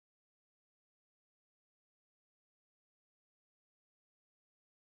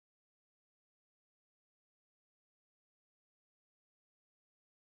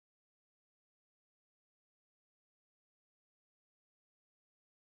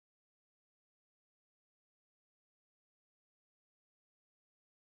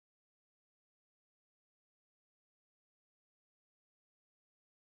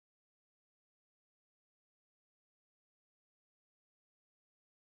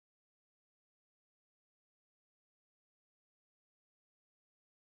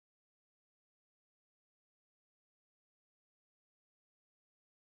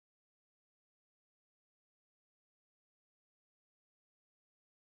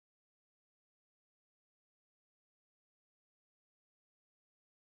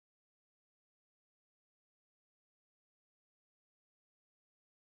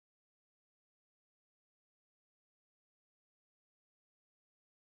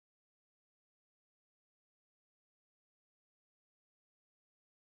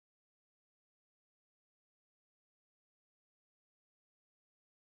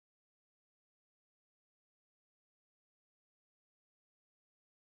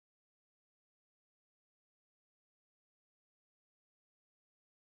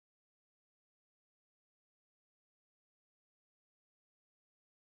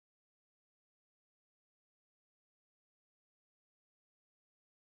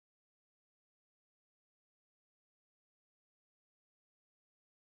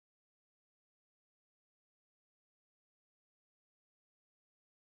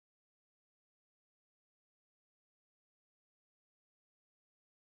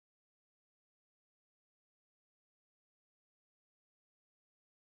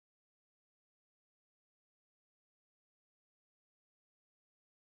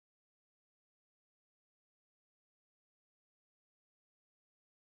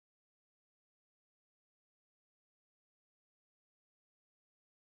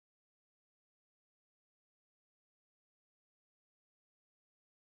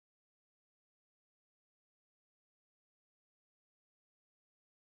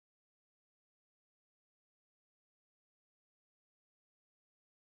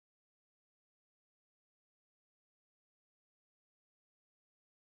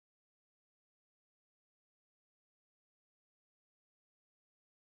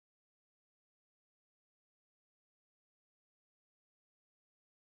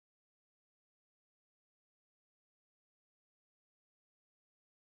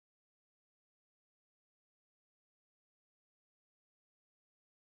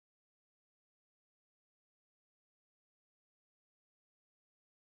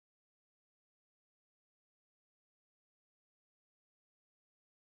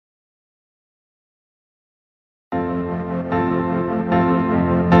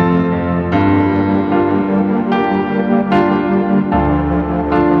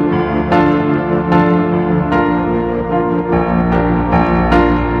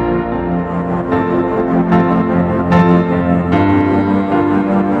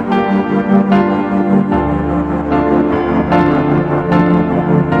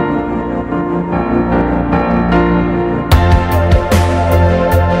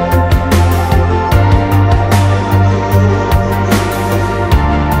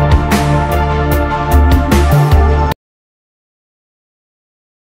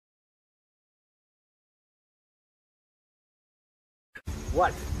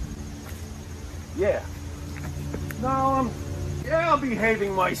What? Yeah. No, I'm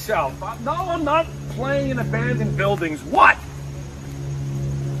behaving myself. No, I'm not playing in abandoned buildings. What?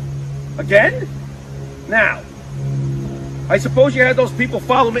 Again? Now, I suppose you had those people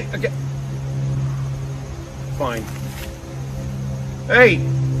follow me again. Fine. Hey,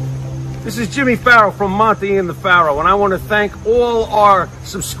 this is Jimmy Pharaoh from Monte and the Pharaoh, and I want to thank all our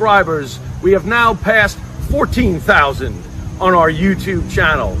subscribers. We have now passed 14,000 on our YouTube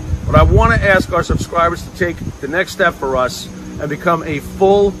channel. But I want to ask our subscribers to take the next step for us and become a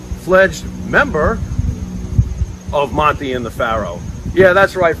full-fledged member of Monte and the Pharaoh. Yeah,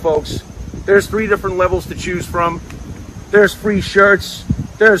 that's right, folks. There's 3 different levels to choose from. There's free shirts.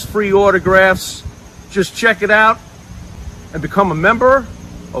 There's free autographs. Just check it out and become a member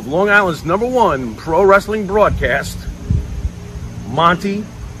of Long Island's #1 pro wrestling broadcast, Monte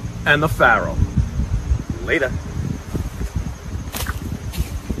and the Pharaoh. Later.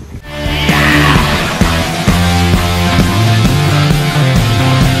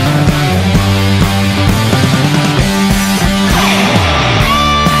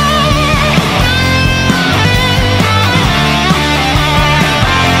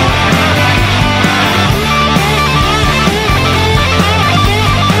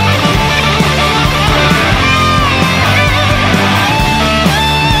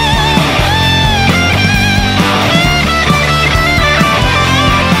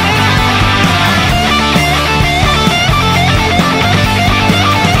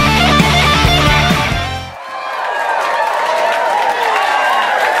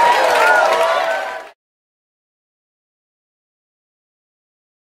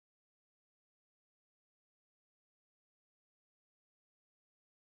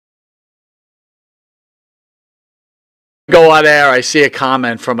 Go on air, I see a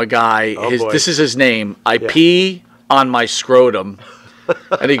comment from a guy. This is his name. I pee on my scrotum.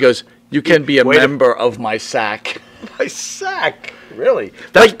 And he goes, you can be a member of my sack. My sack? Really?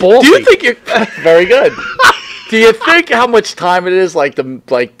 That's like, ballsy. Do you think you're very good? Do you think how much time it is? Like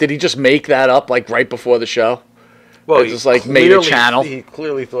did he just make that up like right before the show? Well, he just like made a channel. He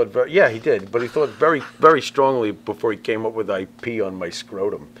clearly thought he did, but he thought very, very strongly before he came up with I pee on my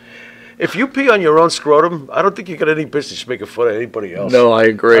scrotum. If you pee on your own scrotum, I don't think you got any business making fun of anybody else. No, I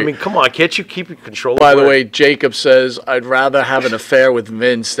agree. I mean, come on, can't you keep control? By the way, Jacob says, I'd rather have an affair with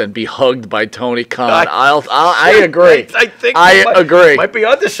Vince than be hugged by Tony Khan. I agree. I agree. Might be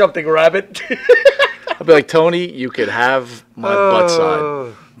onto something, Rabbit. I'll be like, Tony, you could have my butt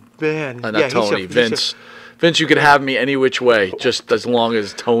side. Man. Not Tony, Vince. Vince, you could have me any which way, just as long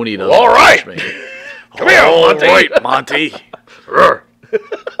as Tony doesn't touch me. Come here, Monte. All right, Monte.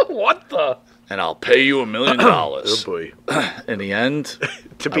 What the? And I'll pay you $1 million. Oh boy! In the end,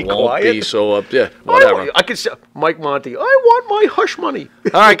 to be I won't quiet. Be so up. Yeah, whatever. I can say, Mike Monte. I want my hush money.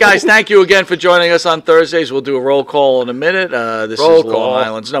 All right, guys. Thank you again for joining us on Thursdays. We'll do a roll call in a minute. This is Long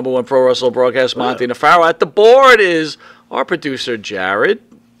Island's #1 pro wrestling broadcast, Monte and the Pharaoh. At the board is our producer Jared.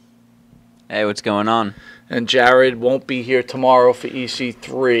 Hey, what's going on? And Jared won't be here tomorrow for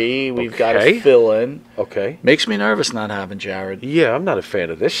EC3. We've got to fill in. Okay. Makes me nervous not having Jared. Yeah, I'm not a fan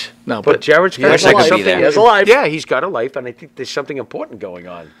of this. No, but Jared's got something. He has a life. Yeah, he's got a life, and I think there's something important going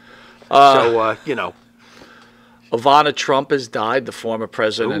on. So, you know. Ivana Trump has died. The former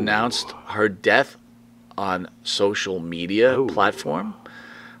president announced her death on social media platform.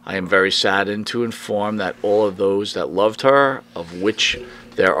 I am very saddened to inform that all of those that loved her, of which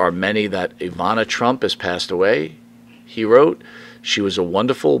there are many, that Ivana Trump has passed away. He wrote, she was a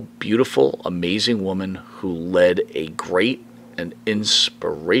wonderful, beautiful, amazing woman who led a great and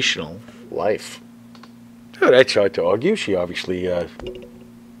inspirational life. Oh, that's hard to argue. She obviously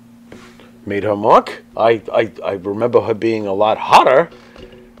made her mark. I remember her being a lot hotter.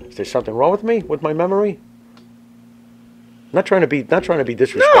 Is there something wrong with me, with my memory? Not trying to be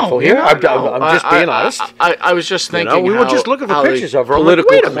disrespectful here. I'm just being honest. I was just thinking, we were just looking for pictures of her.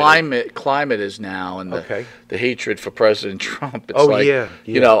 Political climate is now, and the hatred for President Trump. It's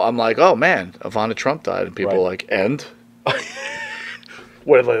you know, I'm like, oh man, Ivana Trump died, and people are like, and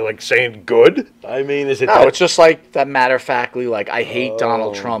what are they like saying? Good? I mean, is it? No, it's just like that matter-of-factly, like I hate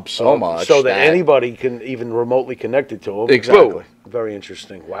Donald Trump so much, so that anybody can even remotely connect it to him. Exactly. Boom. Very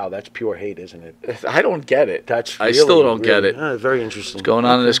interesting. Wow, that's pure hate, isn't it? I don't get it. I still don't get it. Very interesting. What's going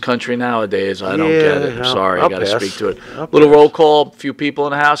on in this country nowadays? I don't get it. I'm sorry. I got to speak to it. I'll Little roll call. A few people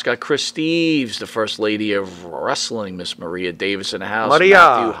in the house. Got Chris Steves, the First Lady of Wrestling. Miss Maria Davis in the house. Maria.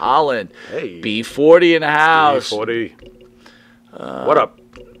 Matthew Holland. Hey. B40 in the house. B40. What up?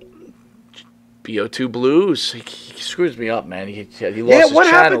 BO2 Blues. He screws me up, man. He lost his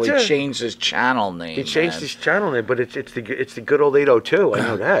channel. He changed his channel name. He changed his channel name, but it's the good old 802. I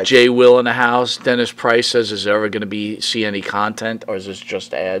know that. Jay Will in the house. Dennis Price says, "Is there ever going to see any content, or is this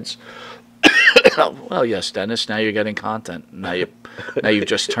just ads?" Well, yes, Dennis. Now you're getting content. Now you've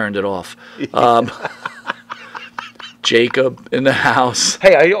just turned it off. Jacob in the house.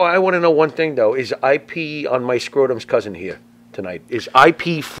 Hey, I want to know one thing though. Is IP on my scrotum's cousin here tonight? Is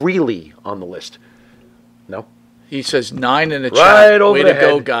IP Freely on the list? No. He says 9 in the chat. Right over Way the to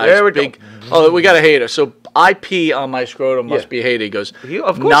go, head. guys. There we go. Oh, we got a hater. So IP on my scrotum must be hated. He goes,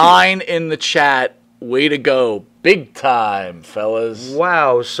 Of course 9 in the chat. Way to go. Big time, fellas.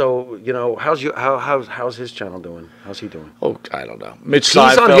 Wow. So, how's his channel doing? How's he doing? Oh, I don't know. Mitch He's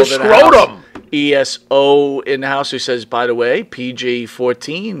on Seinfeld his in the house. scrotum. ESO in the house, who says, by the way,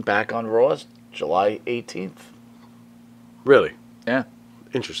 PG-14 back on Raw July 18th. Really? Yeah.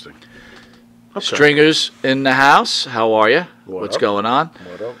 Interesting. Okay. Stringers in the house. How are you? What's going on?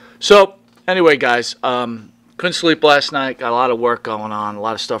 What up? So, anyway, guys, couldn't sleep last night. Got a lot of work going on, a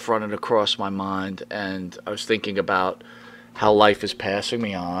lot of stuff running across my mind, and I was thinking about how life is passing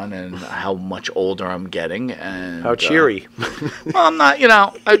me on and how much older I'm getting. And How cheery. well, I'm not,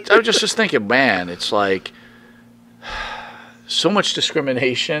 I was just thinking, man, it's like so much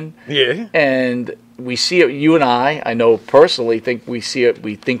discrimination. Yeah. And we see it, you and I know personally, think we see it,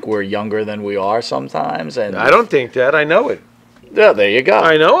 we think we're younger than we are sometimes. And I don't think that. I know it. Yeah, there you go.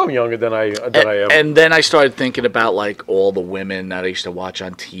 I know I'm younger than I am. And then I started thinking about like all the women that I used to watch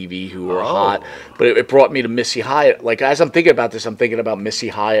on TV who were hot. But it brought me to Missy Hyatt. Like as I'm thinking about this, I'm thinking about Missy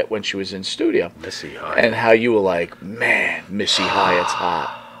Hyatt when she was in studio. Missy Hyatt. And how you were like, man, Missy Hyatt's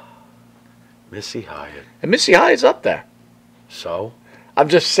hot. Missy Hyatt. And Missy Hyatt's up there. So? I'm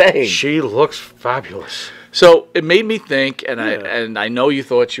just saying. She looks fabulous. So it made me think, and I know you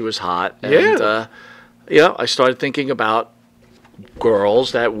thought she was hot. And, I started thinking about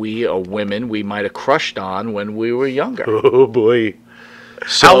girls that women we might have crushed on when we were younger. Oh boy.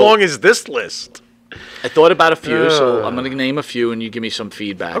 So how long is this list? I thought about a few, so I'm going to name a few and you give me some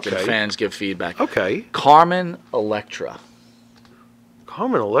feedback, Okay. and fans give feedback. Okay. Carmen Electra.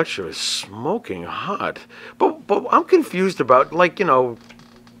 Carmen Electra is smoking hot. But I'm confused about,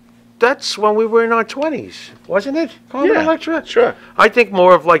 that's when we were in our 20s, wasn't it? Carmen Electra? Sure. I think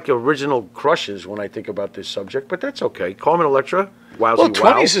more of like original crushes when I think about this subject, but that's okay. Carmen Electra, wowsy Well,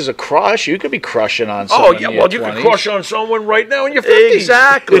 wow. 20s is a crush. You could be crushing on someone. Oh, yeah, in your well, you 20s. can crush on someone right now in your 50s.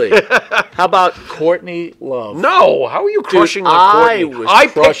 Exactly. How about Courtney Love? No, how are you crushing Dude, on Courtney? I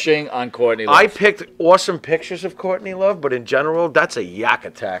was crushing on Courtney Love. I picked awesome pictures of Courtney Love, but in general, that's a yak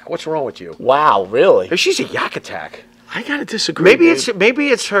attack. What's wrong with you? Wow, really? She's a yak attack. I gotta disagree. Maybe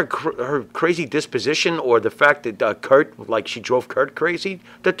it's her crazy disposition, or the fact that Kurt, like she drove Kurt crazy,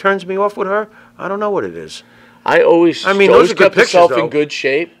 that turns me off with her. I don't know what it is. Those are good kept pictures, herself though. in good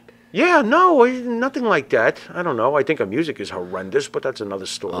shape. Yeah, no, nothing like that. I don't know. I think her music is horrendous, but that's another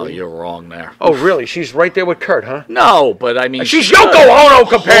story. Oh, you're wrong there. Oh, really? She's right there with Kurt, huh? No, but I mean, She's Yoko Ono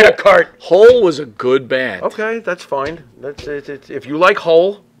compared to Kurt. Hole was a good band. Okay, that's fine. That's it. If you like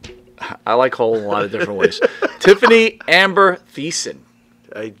Hole. I like Hole in a lot of different ways. Tiffany Amber Thiessen.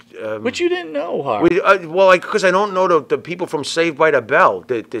 Which you didn't know her. Because I don't know the people from Saved by the Bell.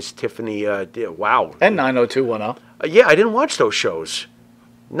 This Tiffany, wow. And 90210. Yeah, I didn't watch those shows.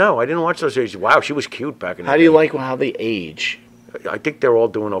 No, I didn't watch those shows. Wow, she was cute back in the day. How do you like how they age? I think they're all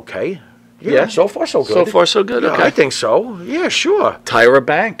doing okay. Yeah, so far so good. So far so good, okay. I think so. Yeah, sure. Tyra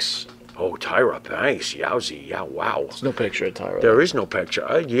Banks. Oh, Tyra Banks. Yowzy. Yeah, wow. There's no picture of Tyra. There is no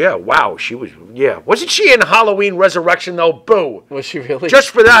picture. Yeah, wow. She was, Wasn't she in Halloween Resurrection, though? Boo. Was she really?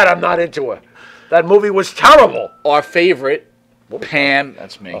 Just for that, I'm not into her. That movie was terrible. Our favorite, Pam.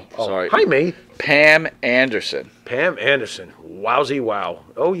 That's me. Oh, sorry. Hi, me. Pam Anderson. Pam Anderson. Wowzy wow.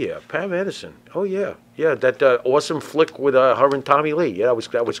 Oh, yeah. Pam Anderson. Oh, yeah. Yeah, that awesome flick with her and Tommy Lee. Yeah,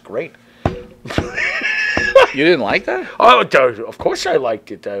 that was great. You didn't like that? Oh, of course I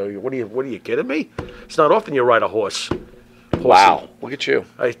liked it. What are you kidding me? It's not often you ride a horse. Wow. Look at you.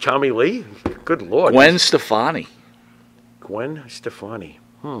 Tommy Lee? Good Lord. Gwen Stefani. Gwen Stefani.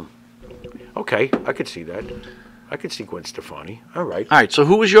 Okay, I could see that. I could see Gwen Stefani. All right. All right, so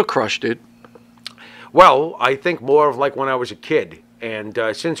who was your crush, dude? Well, I think more of like when I was a kid. And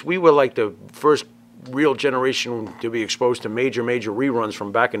since we were like the first real generation to be exposed to major reruns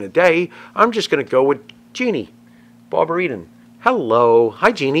from back in the day, I'm just going to go with Jeannie, Barbara Eden. Hello.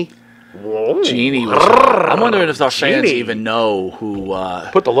 Hi, Jeannie. Whoa. Jeannie was... I'm wondering if our fans Jeannie. even know who...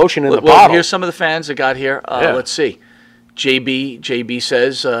 Put the lotion in the well, bottle. Here's some of the fans that got here. Yeah. Let's see. JB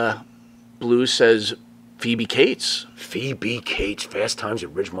says... Blue says Phoebe Cates. Phoebe Cates, Fast Times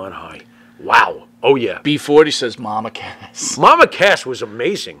at Ridgemont High. Wow. Oh, yeah. B40 says Mama Cass. Mama Cass was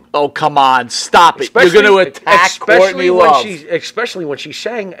amazing. Oh, come on. Stop it. You're going to attack Courtney Love. Especially when she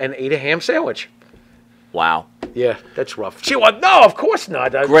sang and ate a ham sandwich. Wow. Yeah, that's rough. She went, no, of course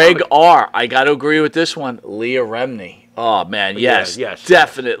not. Greg R. I got to agree with this one. Leah Remini. Oh, man, yes. Yes.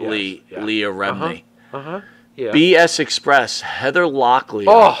 Definitely Yes. Leah Remini. Yeah. BS Express, Heather Locklear,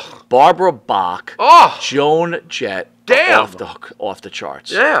 Oh. Barbara Bach, Oh. Joan Jett. Damn. Off the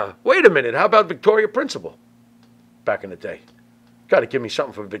charts. Yeah. Wait a minute. How about Victoria Principal? Back in the day. Got to give me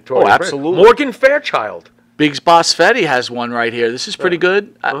something for Victoria. Oh, absolutely. Morgan Fairchild. Biggs Boss Fetty has one right here. This is pretty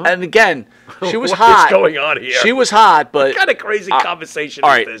good. And again, she was What hot. is going on here? She was hot, but... What kind of crazy conversation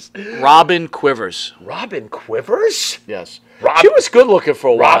all right. is this? Robin Quivers. Robin Quivers? Yes. Rob- She was good looking for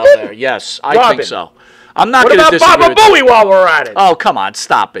a while Robin? there. Yes, I Robin. think so. I'm not What going to about disagree Baba with that. Booey while we're at it? Oh, come on.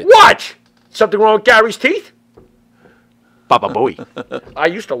 Stop it. What? Something wrong with Gary's teeth? Baba Booey. I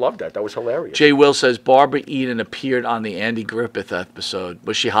used to love that. That was hilarious. Jay Will says Barbara Eden appeared on the Andy Griffith episode.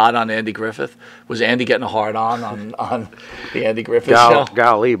 Was she hot on Andy Griffith? Was Andy getting a hard on the Andy Griffith show?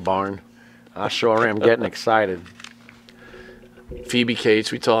 Golly, Barn. I sure am getting excited. Phoebe Cates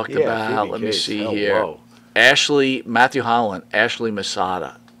we talked about. Phoebe Let Cates. me see Hello. here. Matthew Holland, Ashley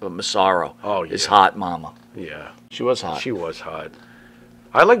Massaro is hot mama. Yeah. She was hot. She was hot.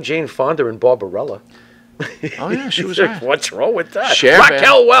 I like Jane Fonda and Barbarella. Oh, yeah, she was hot. What's wrong with that? Cher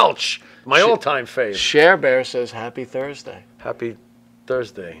Raquel Welch, my all-time fave. Cher Bear says Happy Thursday. Happy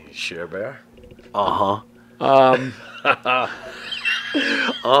Thursday, Cher Bear.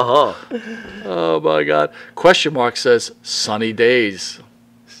 Oh, my God. Question mark says Sunny Days.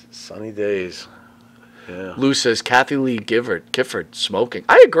 Sunny days. Yeah. Lou says Kathy Lee Gifford smoking.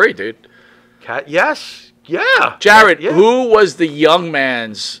 I agree, dude. Yes. Yeah. Jared, Yeah. who was the young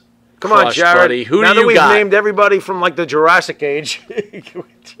man's Come on, crush, Jared. buddy? Who now do that you we've got? named everybody from like the Jurassic age. Who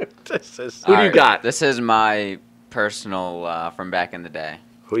do you got? This is my personal from back in the day.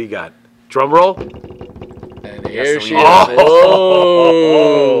 Who you got? Drum roll. And here she is. Selena.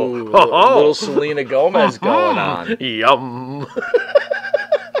 Oh, little Selena Gomez going on. Yum.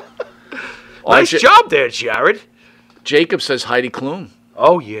 Nice job there, Jared. Jacob says Heidi Klum.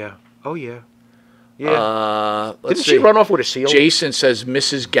 Oh yeah. Oh yeah. Yeah. Let's Didn't see. she run off with a seal? Jason says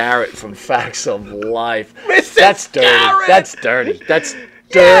Mrs. Garrett from Facts of Life. Mrs. That's dirty. Garrett! That's dirty. That's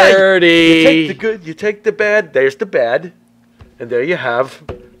Yeah, dirty. You take the good, you take the bad. There's the bad, and there you have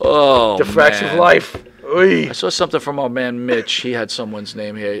Oh, the facts man. of life. Oy. I saw something from our man Mitch. He had someone's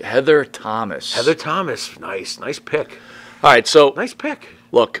name here. Heather Thomas. Heather Thomas, nice pick. All right, so Nice pick.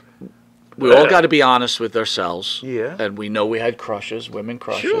 look, we all got to be honest with ourselves. Yeah. And we know we had crushes, women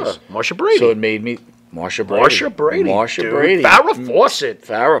crushes. Sure, Marsha Brady. So it made me Marsha Brady. Marsha Brady. Marsha dude. Brady. Farrah Fawcett.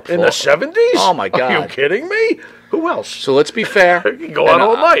 Farrah In the Fawcett. 70s? Oh, my God. Are you kidding me? Who else? So let's be fair. You can go on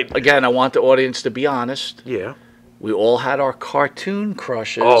all night. Again, I want the audience to be honest. Yeah. We all had our cartoon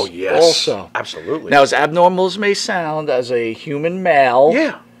crushes. Oh, yes. Also. Absolutely. Now, as abnormal as may sound, as a human male,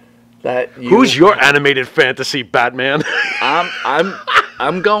 yeah. that you, Who's your animated fantasy Batman?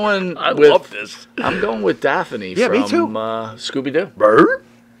 I'm going I with love this. I'm going with Daphne Yeah, from me too. Scooby Doo. Bird?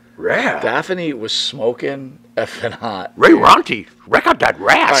 Yeah. Daphne was smoking effing hot. Ray Ronti. Wreck up that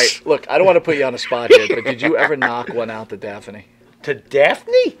rass. All right, look, I don't want to put you on the spot here, but did you ever knock one out to Daphne? To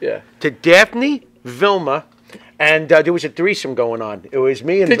Daphne? Yeah. To Daphne, Vilma, and there was a threesome going on. It was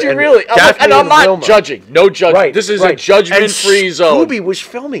me and Did you and really? Daphne And I'm not Vilma. judging. No judging. Right. This is right. a judgment-free and zone. Scooby was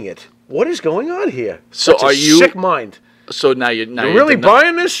filming it. What is going on here? So That's are a you- sick mind? So now you're really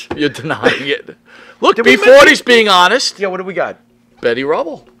buying this? You're denying it. Look, Did we B40's being honest. Yeah. What do we got? Betty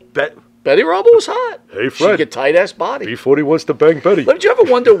Rubble. Bet. Betty Rubble was hot. Hey, She Fred. get tight ass body. B40 wants to bang Betty. But did you ever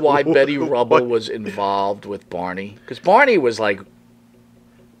wonder why Betty Rubble was involved with Barney? Because Barney was like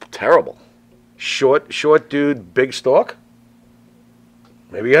terrible. Short dude, big stalk.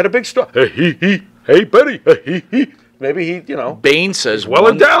 Maybe he had a big stalk. Hey, Betty. Maybe he, Bane says well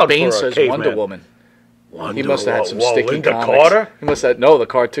endowed Bane for a says caveman. Wonder Woman. He must have had some Whoa, sticky Linda comics. Carter? He must have the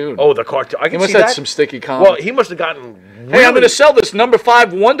cartoon. Oh, the cartoon. I he can must see have had that. some sticky comics. Well, he must have gotten. Really... Hey, I'm going to sell this number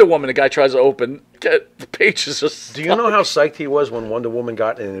 5 Wonder Woman. The guy tries to open. The pages are stuck. Do you know how psyched he was when Wonder Woman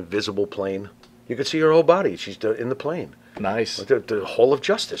got in an invisible plane? You could see her whole body. She's in the plane. Nice. The Hall of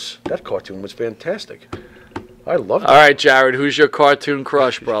Justice. That cartoon was fantastic. I loved it. All right, Jared, who's your cartoon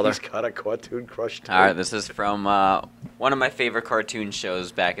crush, brother? He's got a cartoon crush, too. All right, this is from one of my favorite cartoon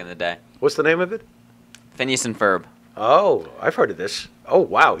shows back in the day. What's the name of it? Phineas and Ferb. Oh, I've heard of this. Oh,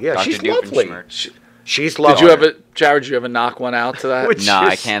 wow. Yeah, Dr. she's lovely. Doofenshmirtz. She's loving Did you ever, Jared, did you ever knock one out to that? No,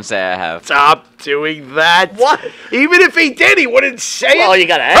 I can't say I have. Stop doing that. What? Even if he did, he wouldn't say Well, it. you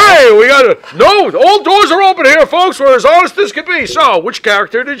gotta ask. Hey, we gotta. No, all doors are open here, folks. We're as honest as can be. So, which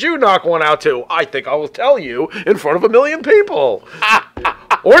character did you knock one out to? I think I will tell you in front of 1 million people.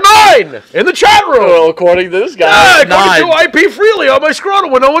 Or 9 in the chat room. Well, according to this guy, Yeah, 9. going to IP freely on my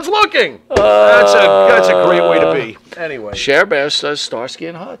scrotum when no one's looking. That's a great way to be. Anyway. Cher Bear says Starsky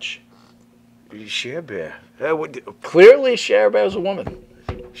and Hutch. Cher Bear. Clearly, Cher Bear's a woman.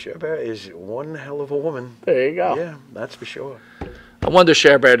 Cher Bear is one hell of a woman. There you go. Yeah, that's for sure. I wonder,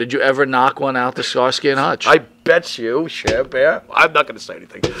 Cher Bear, did you ever knock one out to Starsky and Hutch? I bet you, Cher Bear. I'm not going to say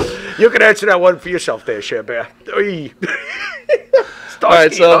anything. You can answer that one for yourself there, Cher Bear. All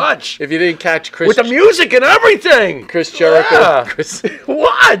right, so Hutch. if you didn't catch Chris, With the music and everything. Chris Jericho, Yeah.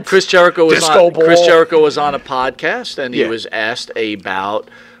 What? Chris Jericho was Disco on. ball. Chris Jericho was on a podcast, and he Yeah. was asked about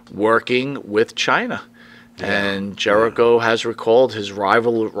working with China. And Jericho has recalled his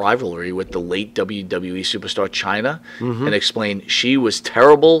rivalry with the late WWE superstar Chyna and explained she was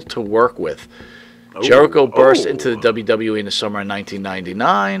terrible to work with. Jericho burst into the WWE in the summer of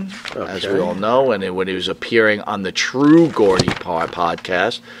 1999, as we all know, and when he was appearing on the True Gordy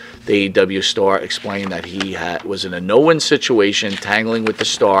podcast, the AEW star explained that he was in a no-win situation, tangling with the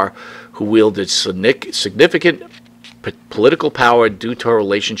star who wielded significant political power due to her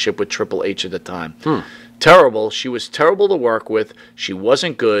relationship with Triple H at the time. Terrible. She was terrible to work with. She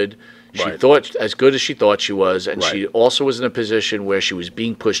wasn't good. She thought as good as she thought she was, and she also was in a position where she was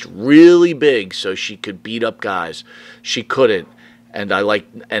being pushed really big so she could beat up guys. She couldn't, and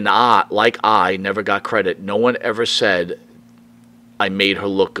I never got credit. No one ever said I made her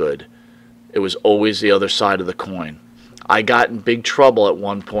look good. It was always the other side of the coin. I got in big trouble at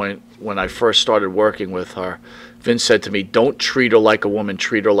one point when I first started working with her. Vince said to me, "Don't treat her like a woman,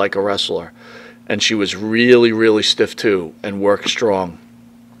 treat her like a wrestler." And she was really, really stiff too and worked strong.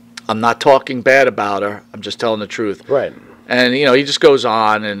 I'm not talking bad about her. I'm just telling the truth. Right. And, he just goes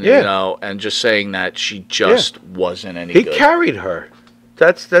on and, and just saying that she just wasn't any good. He carried her.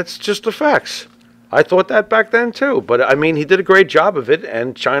 That's just the facts. I thought that back then too. But, I mean, he did a great job of it,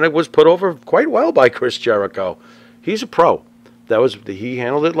 and Chyna was put over quite well by Chris Jericho. He's a pro. He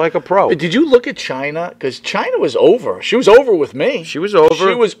handled it like a pro. Did you look at Chyna? Because Chyna was over. She was over with me. She was over.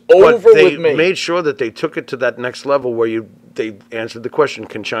 She was over with me. They made sure that they took it to that next level where they answered the question,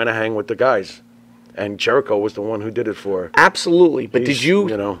 can Chyna hang with the guys? And Jericho was the one who did it for her. Absolutely. But did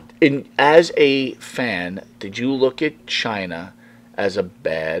you, as a fan, did you look at Chyna as a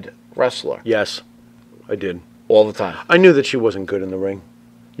bad wrestler? Yes, I did. All the time. I knew that she wasn't good in the ring.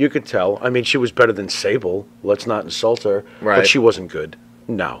 You could tell. I mean, she was better than Sable. Let's not insult her. Right. But she wasn't good.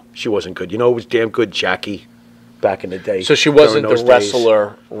 No, she wasn't good. It was damn good Jackie back in the day. So she wasn't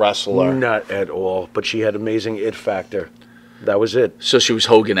the wrestler. Not at all. But she had amazing it factor. That was it. So she was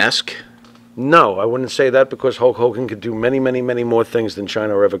Hogan-esque? No, I wouldn't say that because Hulk Hogan could do many, many, many more things than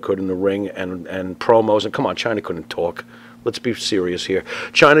Chyna ever could in the ring and promos. And come on, Chyna couldn't talk. Let's be serious here.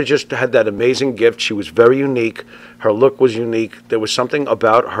 Chyna just had that amazing gift. She was very unique. Her look was unique. There was something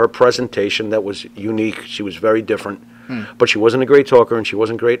about her presentation that was unique. She was very different. But she wasn't a great talker, and she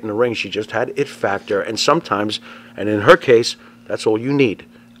wasn't great in the ring. She just had it factor. And sometimes, and in her case, that's all you need.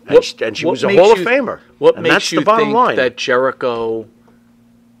 And she was a Hall of Famer. What and makes that's you the bottom think line. that Jericho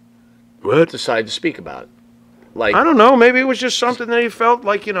decided to speak about it? Like, I don't know. Maybe it was just something that he felt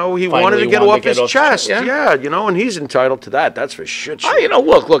like, he wanted to get off his chest. Yeah, and he's entitled to that. That's for shit.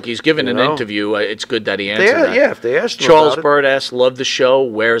 Look, he's given an interview. It's good that he answered that. Yeah, if they asked him Charles about Bird asked, love the show.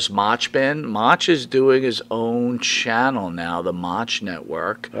 Where's Mach been? Mach is doing his own channel now, the Mach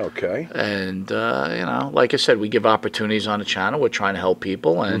Network. Okay. And, like I said, we give opportunities on the channel. We're trying to help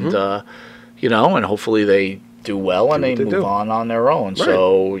people. And, and hopefully they do well and they move on their own. Right.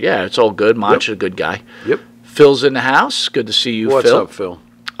 So, yeah, it's all good. Mach is a good guy. Yep. Phil's in the house. Good to see you, What's Phil. What's up, Phil?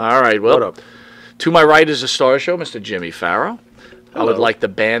 All right. Well, what up? To my right is a star show, Mr. Jimmy Pharaoh. Hello. I would like the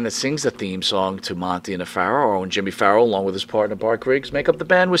band that sings the theme song to Monte and the Pharaoh, or when Jimmy Pharaoh, along with his partner Bart Griggs, make up the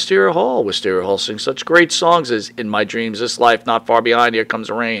band Wisteria Hall. Wisteria Hall sings such great songs as In My Dreams, This Life, Not Far Behind, Here Comes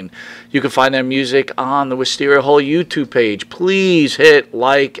the Rain. You can find their music on the Wisteria Hall YouTube page. Please hit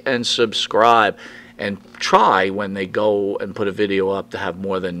like and subscribe. And try, when they go and put a video up, to have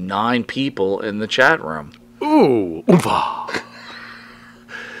more than 9 people in the chat room. Ooh. Oompa.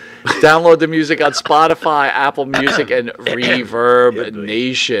 Download the music on Spotify, Apple Music, and Reverb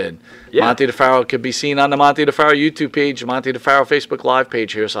Nation. Yeah. Monte the Pharaoh can be seen on the Monte the Pharaoh YouTube page, Monte the Pharaoh Facebook Live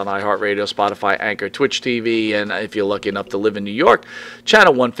page. Here's on iHeartRadio, Spotify, Anchor, Twitch TV, and if you're lucky enough to live in New York,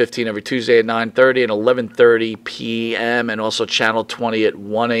 channel 115 every Tuesday at 9:30 and 11:30 p.m., and also channel 20 at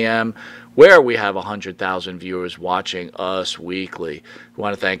 1 a.m., where we have 100,000 viewers watching us weekly. We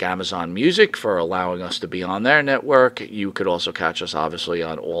want to thank Amazon Music for allowing us to be on their network. You could also catch us, obviously,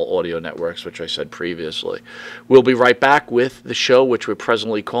 on all audio networks, which I said previously. We'll be right back with the show, which we're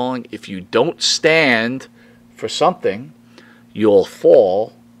presently calling If You Don't Stand for Something, You'll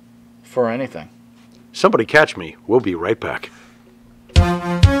Fall for Anything. Somebody catch me. We'll be right back.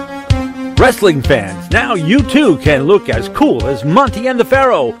 Wrestling fans, now you too can look as cool as Monte and the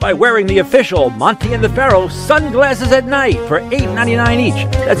Pharaoh by wearing the official Monte and the Pharaoh sunglasses at night for $8.99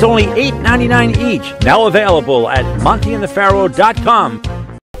 each. That's only $8.99 each. Now available at monteandthepharaoh.com.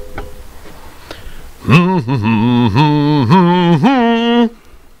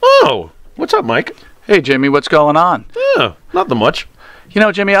 Oh, what's up, Mike? Hey, Jimmy, what's going on? Yeah, nothing much. You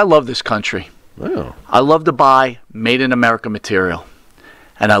know, Jimmy, I love this country. Oh. I love to buy Made in America material.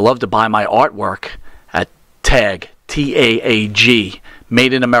 And I love to buy my artwork at TAG, T-A-A-G,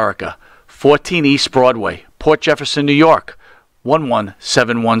 Made in America, 14 East Broadway, Port Jefferson, New York,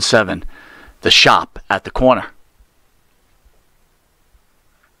 11717. The shop at the corner.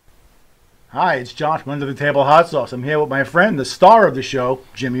 Hi, it's John from Under the Table Hot Sauce. I'm here with my friend, the star of the show,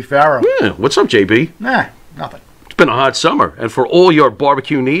 Jimmy Pharaoh. Yeah, what's up, JB? Nah, nothing. It's been a hot summer, and for all your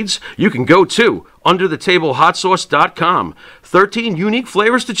barbecue needs, you can go to underthetablehotsauce.com. 13 unique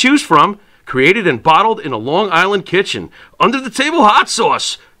flavors to choose from, created and bottled in a Long Island kitchen.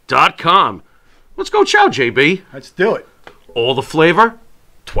 Underthetablehotsauce.com. Let's go chow, JB. Let's do it. All the flavor,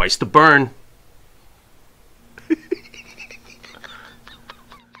 twice the burn.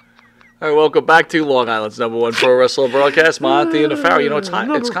 All right, welcome back to Long Island's #1 pro wrestling broadcast, Monte and the Pharaoh. You know, it's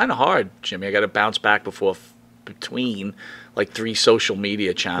kind of hard, Jimmy. I got to bounce back between like 3 social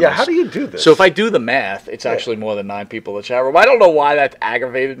media channels. Yeah, how do you do this? So if I do the math, it's actually more than 9 people in the chat room. I don't know why that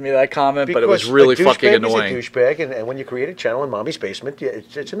aggravated me, that comment, but it was really fucking annoying. Is a douchebag, and when you create a channel in Mommy's basement,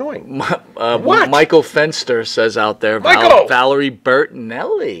 it's annoying. What? Michael Fenster says out there, Michael! Valerie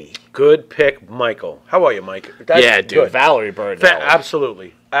Bertinelli. Good pick, Michael. How are you, Mike? Yeah, dude, Valerie Bertinelli.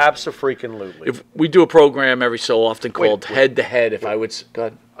 Absolutely. Abso-freaking-lutely. If we do a program every so often called Head to Head, if I would... Go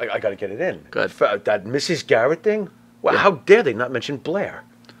ahead. I got to get it in. Good. That Mrs. Garrett thing? Well, how dare they not mention Blair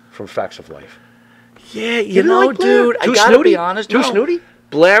from Facts of Life? Yeah, you know, like Blair? dude, Too I gotta snooty? be honest. Too snooty?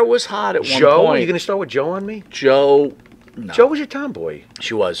 Blair was hot at one Joe? point. Are you going to start with Joe on me? Joe, no. Joe was your tomboy.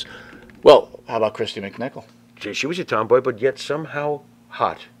 She was. Well, how about Christy McNichol? She was your tomboy, but yet somehow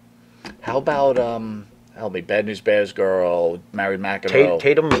hot. How about, help me, Bad News Bears girl, married McEnroe.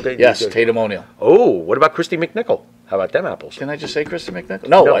 Tatum? Yes, Tatum O'Neal. Oh, what about Christy McNichol? How about them apples? Didn't I just say Christy McNichol?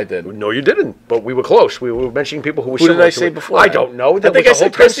 No, I didn't. No, you didn't. But we were close. We were mentioning people who were Who similar did I to say it. before? I don't know. I think I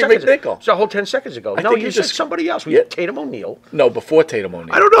said Christy McNichol. It's a whole 10 seconds ago. No, think you you said just- somebody else. Yeah. Tatum O'Neal. No, before Tatum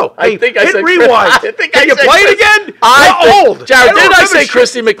O'Neal. I don't know. I think I hit said rewind. I think Can I you said play it Chris- again? You're old. Jared, did I say remember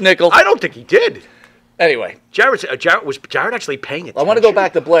Christy McNichol? I don't think he did. Anyway, Jared actually paying attention? I want to go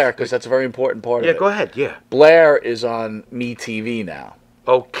back to Blair because that's a very important part of it. Yeah, go ahead. Yeah. Blair is on MeTV now.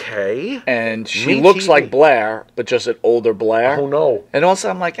 Okay. And she Me looks TV. like Blair, but just an older Blair. Oh, no. And also,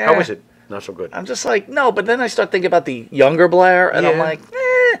 I'm like, How is it? Not so good. I'm just like, no, but then I start thinking about the younger Blair, and I'm Yeah. like,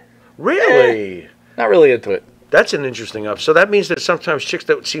 Really? not really into it. That's an interesting up. So that means that sometimes chicks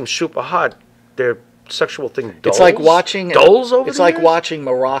that seem super hot, their sexual thing dulls? It's like watching Dulls over It's the like years? watching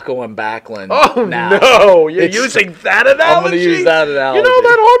Morocco and Backlund. Oh, now. no. You're It's- using that analogy? I'm going to use that analogy. You know,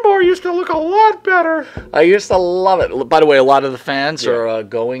 that armbar used to look a lot better. I used to love it. By the way, a lot of the fans are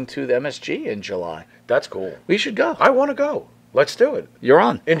going to the MSG in July. That's cool. We should go. I want to go. Let's do it. You're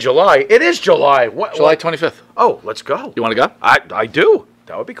on. In July. It is July. July 25th. Oh, let's go. You want to go? I do.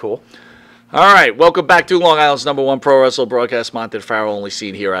 That would be cool. All right, welcome back to Long Island's #1 pro wrestling broadcast. Monte and Pharaoh, only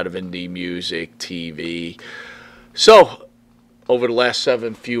seen here out of Indie Music TV. So, over the last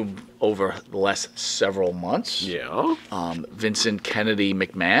several months, Yeah. Vincent Kennedy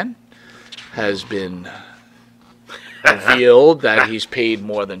McMahon has been revealed that he's paid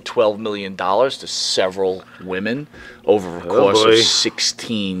more than $12 million to several women over the course boy. of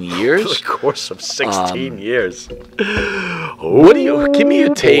 16 years. The course of 16 years. What do you give me a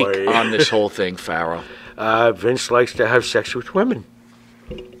take boy. on this whole thing, Pharaoh? Vince likes to have sex with women.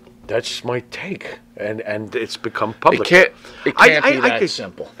 That's my take, and it's become public. It can't be that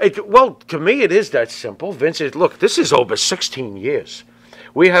simple. Well, to me, it is that simple. Vince is, look, this is over 16 years.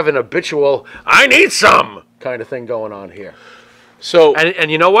 We have an habitual, I need some kind of thing going on here. So, And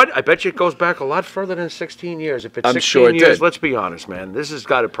you know what? I bet you it goes back a lot further than 16 years. If it's I'm 16 sure it years, did. let's be honest, man. This has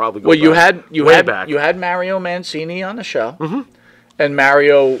got to probably go well, back. you way had back. you had Mario Mancini on the show, and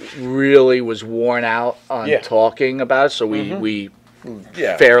Mario really was worn out on Yeah. talking about it. So we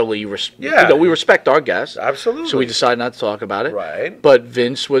fairly, we respect our guests. Absolutely. So we decided not to talk about it. Right. But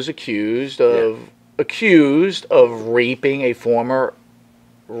Vince was accused of raping a former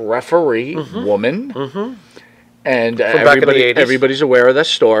referee woman. And everybody's aware of that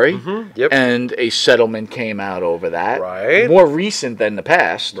story. Yep. And a settlement came out over that. Right. More recent than the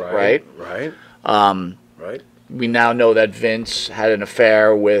past. Right. Right. We now know that Vince had an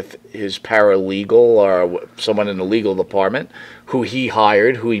affair with his paralegal or someone in the legal department who he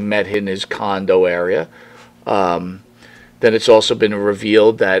hired, who he met in his condo area. Then it's also been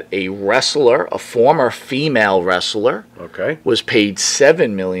revealed that a wrestler, a former female wrestler, was paid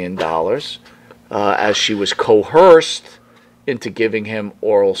 $7 million as she was coerced into giving him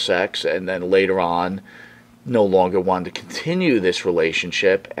oral sex, and then later on no longer wanted to continue this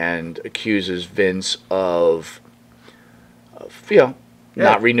relationship and accuses Vince of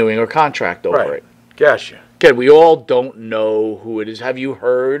not renewing her contract over it. Gotcha. Again, we all don't know who it is. Have you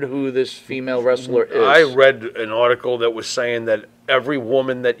heard who this female wrestler is? I read an article that was saying that every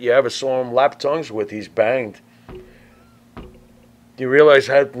woman that you ever saw him lap tongues with, he's banged. Do you realize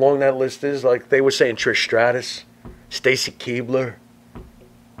how long that list is? Like, they were saying Trish Stratus, Stacy Keibler.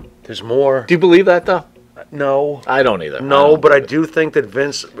 There's more. Do you believe that, though? No. I don't either. No, but I do think that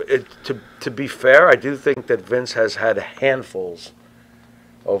Vince, to be fair, I do think that Vince has had handfuls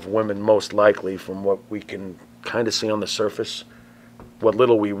of women, most likely, from what we can kind of see on the surface, what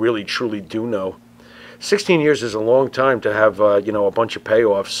little we really truly do know. 16 years is a long time to have, a bunch of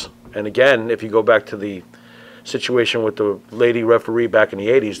payoffs. And again, if you go back to the situation with the lady referee back in the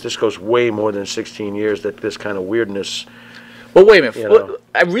 80s, this goes way more than 16 years, that this kind of weirdness. Well, wait a minute.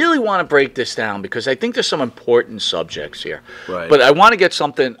 I really want to break this down because I think there's some important subjects here. Right. But I want to get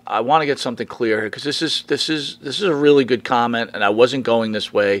something. I want to get something clear here because this is a really good comment, and I wasn't going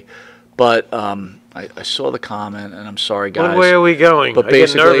this way, but I saw the comment, and I'm sorry, guys. What way are we going? But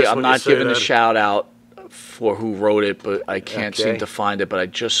basically, I'm not giving a shout out for who wrote it, but I can't seem to find it. But I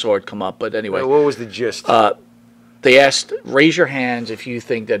just saw it come up. But anyway, what was the gist? They asked, raise your hands if you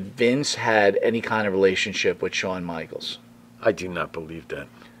think that Vince had any kind of relationship with Shawn Michaels. I do not believe that.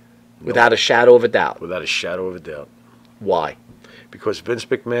 Without a shadow of a doubt. Without a shadow of a doubt. Why? Because Vince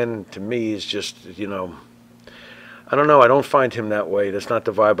McMahon, to me, is just, I don't know. I don't find him that way. That's not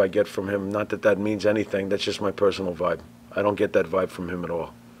the vibe I get from him. Not that that means anything. That's just my personal vibe. I don't get that vibe from him at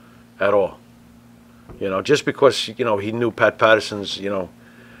all. At all. Just because, he knew Pat Patterson's,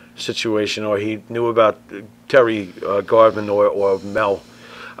 situation, or he knew about Terry Garvin or Mel.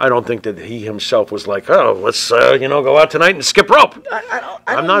 I don't think that he himself was like, oh, let's go out tonight and skip rope.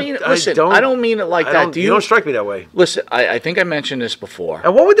 I don't mean it like that. You don't strike me that way. Listen, I think I mentioned this before.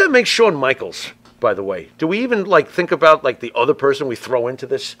 And what would that make Shawn Michaels, by the way? Do we even think about the other person we throw into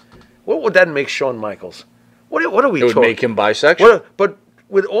this? What would that make Shawn Michaels? What are we talking? It would make him bisexual. But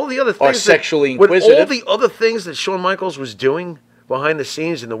with all the other things, or sexually inquisitive. With all the other things that Shawn Michaels was doing behind the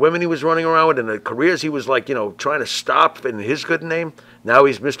scenes, and the women he was running around with, and the careers he was trying to stop in his good name. Now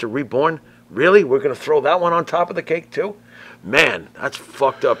he's Mr. Reborn. Really? We're going to throw that one on top of the cake too? Man, that's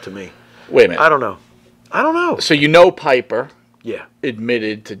fucked up to me. Wait a minute. I don't know. So Piper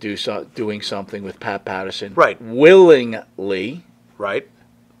admitted to doing something with Pat Patterson. Right. Willingly. Right.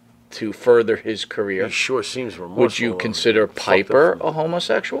 To further his career. He sure seems remorseful. Would you consider Piper a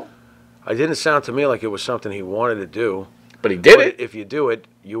homosexual? It didn't sound to me like it was something he wanted to do. But he did it. If you do it,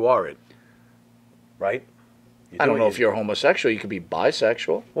 you are it. Right? I don't know if you're homosexual. You could be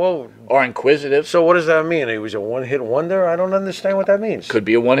bisexual. Well, or inquisitive. So what does that mean? He was a one-hit wonder? I don't understand what that means. Could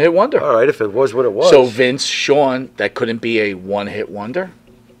be a one-hit wonder. All right, if it was what it was. So Vince, Shawn, that couldn't be a one-hit wonder?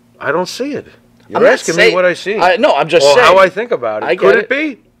 I don't see it. You're asking me what I see. No, I'm just saying. How I think about it. Could it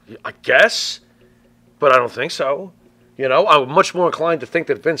be? I guess. But I don't think so. I'm much more inclined to think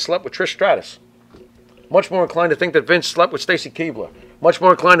that Vince slept with Trish Stratus. Much more inclined to think that Vince slept with Stacy Keibler. Much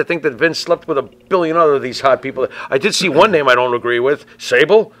more inclined to think that Vince slept with a billion other of these hot people. I did see one name I don't agree with.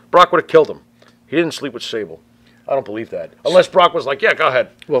 Sable. Brock would have killed him. He didn't sleep with Sable. I don't believe that. Unless Brock was like, yeah, go ahead.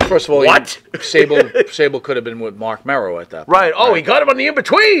 Well, first of all, what? Sable could have been with Mark Merrow at that point. Right. Oh, he got him on the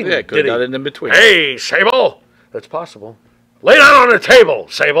in-between. Yeah, could have got it in between. Hey, Sable. That's possible. Lay down on the table,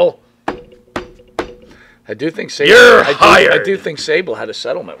 Sable. I do think Sable. You're hired. I do think Sable had a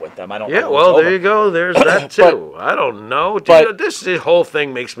settlement with them. I don't know. Yeah, well, there you go. There's that too. I don't know. Dude, this whole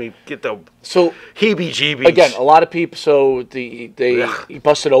thing makes me get the heebie-jeebies. Again, a lot of people. So he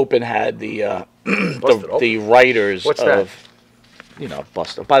Busted Open had the writers What's of that?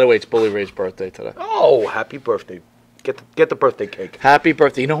 Busted. By the way, it's Bully Ray's birthday today. Oh, happy birthday! Get the birthday cake. Happy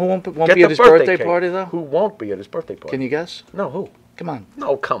birthday! You know who won't be at his birthday party though? Who won't be at his birthday party? Can you guess? No, who? Come on.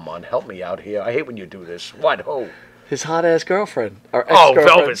 No, come on. Help me out here. I hate when you do this. What? Who? His hot-ass girlfriend. Or Oh, ex-girlfriend.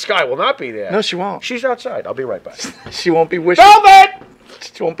 Velvet Sky will not be there. No, she won't. She's outside. I'll be right back. She won't be wishing. Velvet!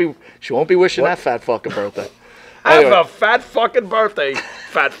 She won't be wishing that fat fucking birthday. Have Anyway. a fat fucking birthday,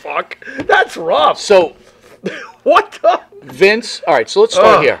 fat fuck. That's rough. So, What the? Vince, all right, so let's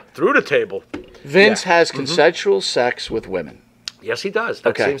start here. Through the table. Vince has consensual sex with women. Yes, he does.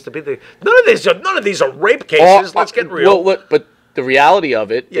 That Okay. seems to be the. None of these are rape cases. Let's get real. Well, but the reality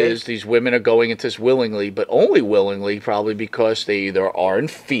of it Yeah. is these women are going into this willingly, but only willingly, probably because they either are in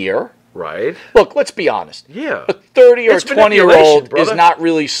fear. Right. Look, let's be honest. Yeah. A 30 or It's 20-year-old manipulation, is brother. not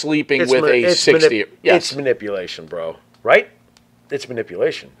really sleeping with a 60. It's manipulation, bro. Right? It's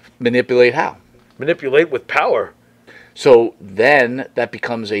manipulation. Manipulate how? Manipulate with power. So then that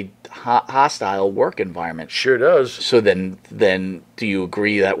becomes a hostile work environment. Sure does. So then do you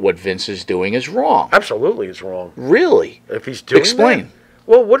agree that what Vince is doing is wrong? Absolutely, it's wrong. Really? If he's doing Explain. that,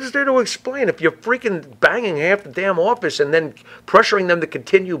 well, what is there to explain? If you're freaking banging half the damn office and then pressuring them to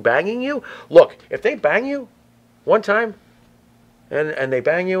continue banging you, look, if they bang you one time and they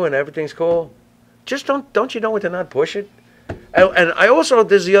bang you and everything's cool, just don't you know when to not push it? And I also,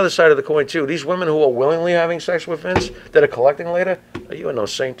 there's the other side of the coin too. These women who are willingly having sex with Vince that are collecting later, you are no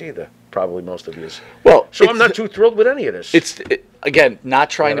saint either. Probably most of you. Well, So I'm not too thrilled with any of this. Again, not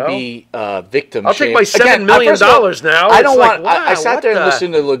trying You to know? be victim. I'll take shame. my $7 Again, million first of all, now. I It's don't like, want. I wow, sat what there and the-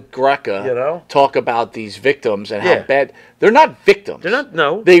 listened to La Greca You know? talk about these victims and Yeah. how bad they're not victims. They're not.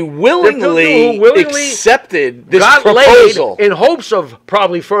 No. They They're willingly, people who willingly accepted this got proposal. laid in hopes of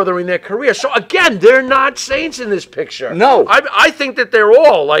probably furthering their career. So again, they're not saints in this picture. No. I think that they're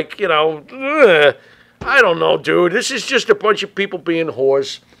all like, I don't know, dude. This is just a bunch of people being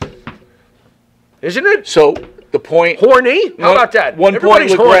whores, isn't it? So the point. Horny? How about that? One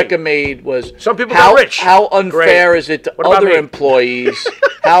Everybody's point La horny. Greca made was Some people how, got rich. How unfair Great. is it to What about other me? employees?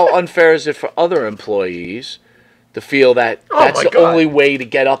 How unfair is it for other employees to feel that that's my the God. only way to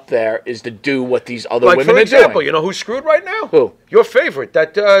get up there is to do what these other Like, women for are example, doing? you know who's screwed right now? Who? Your favorite,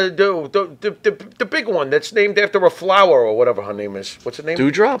 that the big one that's named after a flower or whatever her name is. What's her name?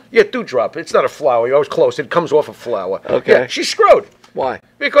 Dewdrop? Yeah, Dewdrop. It's not a flower. I was close. It comes off a flower. Okay. Yeah, she's screwed. Why?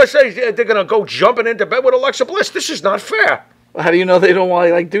 Because they're going to go jumping into bed with Alexa Bliss. This is not fair. How do you know they don't want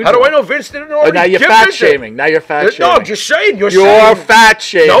to like Dewdrop? How do I know Vince didn't already Now you're give fat it to- shaming. Now you're fat shaming. No, I'm just saying. You're You're saying. fat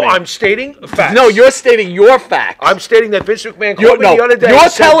shaming. No, I'm stating facts. No, you're stating your facts. I'm stating that Vince McMahon You're- called me the other day. you're and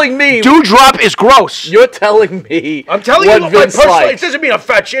said, telling me- Dewdrop is gross. You're telling me. I'm telling what you, Vince personally, likes. it doesn't mean I'm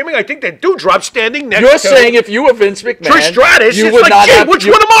fat shaming. I think that Dewdrop standing next You're to saying if you were Vince McMahon, Trish Stratus, you it's would like, not gee, have. which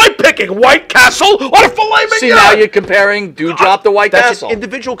one am I picking? White Castle or the filet mignon? See, now you're comparing Dewdrop to White That's Castle. an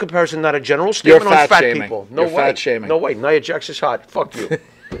individual comparison, not a general statement You're on fat fat shaming. people. No You're way. fat shaming. No way. Nia Jax is hot. Fuck you.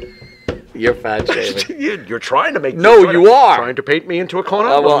 You're fat shaming. You're trying to make me. No, you are. Trying to paint me into a corner.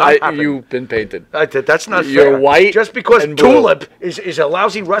 Well, Will not happen. you've been painted. That's not You're fair. white Just because and blue. Tulip is a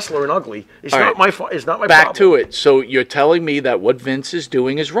lousy wrestler and ugly, it's All not right. my fault. It's not my Back problem. to it. So you're telling me that what Vince is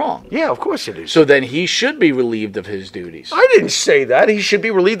doing is wrong. Yeah, of course it is. So then he should be relieved of his duties. I didn't say that. He should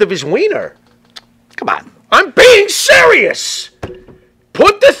be relieved of his wiener. Come on. I'm being serious.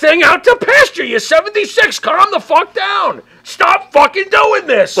 Put the thing out to pasture. You're 76. Calm the fuck down. Stop fucking doing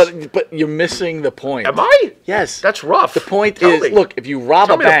this. But you're missing the point. Am I? Yes. That's rough. The point Tell is, me. look, if you rob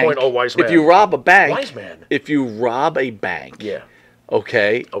Tell a me the bank, point, oh, wise man. if you rob a bank, Wise man. if you rob a bank, Yeah.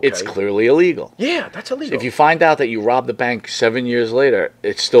 okay, it's Okay. clearly illegal. Yeah, that's illegal. If you find out that you robbed the bank 7 years later,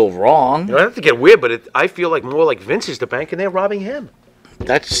 it's still wrong. You don't have to get weird, but I feel like more like Vince is the bank and they're robbing him.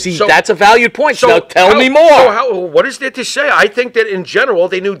 That's a valued point. Now tell me more. So what is there to say? I think that in general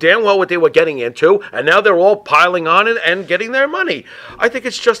they knew damn well what they were getting into, and now they're all piling on and getting their money. I think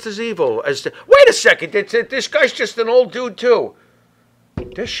it's just as evil as. Wait a second, this guy's just an old dude too.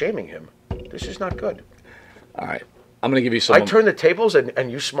 They're shaming him. This is not good. All right. I'm going to give you some. I turn the tables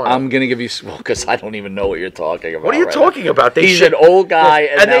and you smile. I'm going to give you, because I don't even know what you're talking about. What are you talking about? He's an old guy,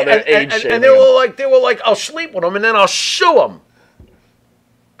 and now they're age shaming and they were like, I'll sleep with him and then I'll sue him.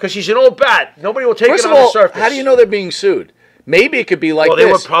 Because he's an old bat. Nobody will take First it of on all, the surface. how do you know they're being sued? Maybe it could be like Well, this.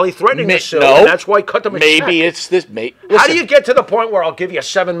 they were probably threatening to sue, No, and that's why I cut them a maybe check. it's this. How do you get to the point where I'll give you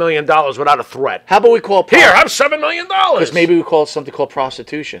 $7 million without a threat? How about we call Here, have $7 million. Because maybe we call it something called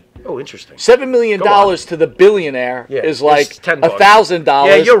prostitution. Oh, interesting. $7 million Go on. to the billionaire Yeah, is like it's $10. $1,000.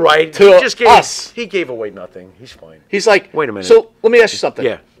 Yeah, you're right. To He just gave, us. He gave away nothing. He's fine. He's like, Wait a minute. So let me ask you something.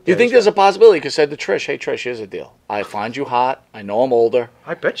 Yeah. Do you Yeah, think he's there's a possibility? Because said to Trish, hey Trish, here's the deal. I find you hot. I know I'm older.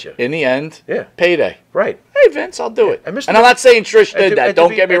 I bet you. In the end, Yeah. payday. Right. Hey Vince, I'll do it. And And, Mr. I'm not saying Trish And did to- that. and to Don't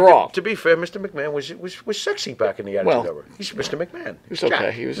be- get me and to- wrong. To be fair, Mr. McMahon was sexy back in the Attitude Well, Era. He's Mr. McMahon. he was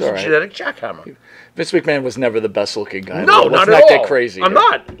okay. He was He's all a right. genetic jackhammer. Vince McMahon was never the best looking guy. No, Let's not at all. get crazy. I'm here.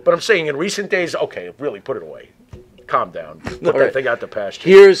 not. But I'm saying in recent days, okay, really put it away. calm down. Put All that right. thing out the pasture.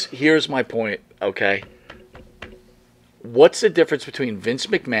 Here's my point, okay? What's the difference between Vince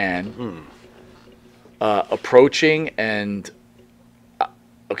McMahon approaching and...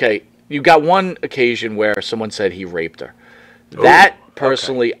 okay, you got one occasion where someone said he raped her. That,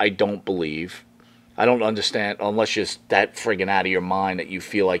 personally, I don't believe. I don't understand, unless you're that friggin' out of your mind that you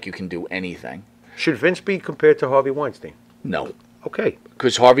feel like you can do anything. Should Vince be compared to Harvey Weinstein? No. Okay.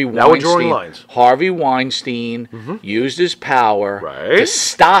 Because Harvey Now we're drawing Weinstein, lines. Harvey Weinstein used his power Right. to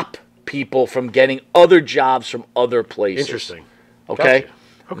stop people from getting other jobs from other places. Interesting. Okay? Gotcha.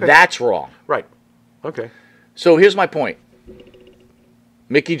 Okay. That's wrong. Right. Okay. So here's my point.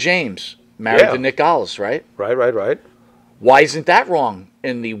 Mickey James married to Nick Aldis, right? Right. Why isn't that wrong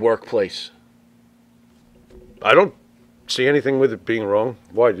in the workplace? I don't see anything with it being wrong.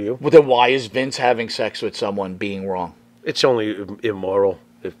 Why do you? Well, then why is Vince having sex with someone being wrong? It's only immoral.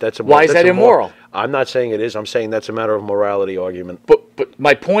 If that's a Why is that immoral? I'm not saying it is. I'm saying that's a matter of morality argument. But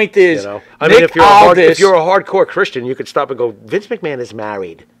my point is, You know, I Nick mean, if Aldis, you're a hardcore Christian, you could stop and go, Vince McMahon is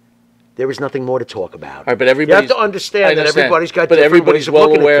married. There is nothing more to talk about. All right, but You everybody have to understand that everybody's got but different everybody's ways of well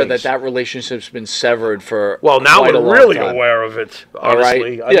looking at aware things. that relationship's been severed for Well, now quite a we're long really time. aware of it, All right,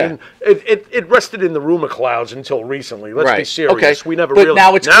 honestly. I yeah. mean, it rested in the rumor clouds until recently. Let's be Right. serious. Okay. We never but really...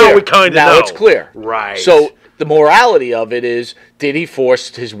 now it's clear. we kind of know. Now it's clear. Right. So the morality of it is, did he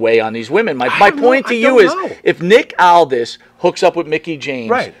force his way on these women? My point to you is, if Nick Aldis hooks up with Mickey James,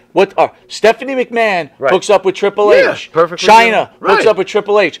 Right. Stephanie McMahon Right. hooks up with Triple Yeah, H, perfectly China right. hooks up with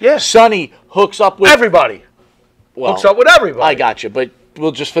Triple H, Yeah. Sonny hooks up with Everybody well, hooks up with everybody. I got you, but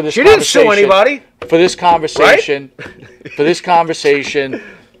we'll just for this She didn't sue anybody. For this conversation,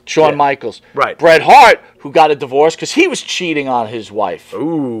 Shawn Michaels. Right. Bret Hart, who got a divorce because he was cheating on his wife.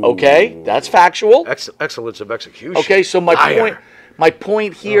 Ooh. Okay? That's factual. Excellence of execution. Okay, so my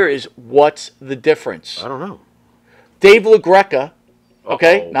point here is, what's the difference? I don't know. Dave LaGreca,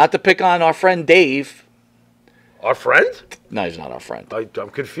 okay, not to pick on our friend Dave. Our friend? No, he's not our friend. I'm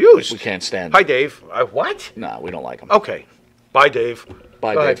confused. We can't stand Hi, him. Dave. What? No, we don't like him. Okay. Bye, Dave.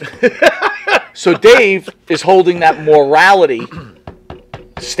 Bye, Go Dave. ahead. So Dave is holding that morality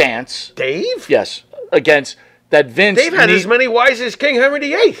stance. Dave? Yes, against that Vince. Dave had as many wives as King Henry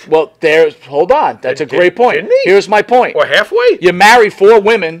VIII. Well, hold on. That's a great point. Didn't he? Here's my point. Or halfway? You marry 4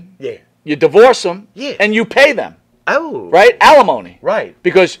 women. Yeah. You divorce them. Yeah. And you pay them. Oh. Right? Alimony. Right.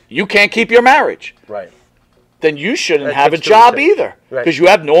 Because you can't keep your marriage. Right. Then you shouldn't That have a gets to job the same. either. Right. Because you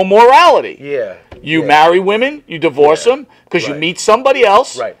have no morality. Yeah. You Yeah. marry women, you divorce them, because you Right. meet somebody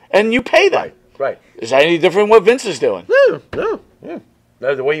else, Right. and you pay them. Right. Is that any different than what Vince is doing? No.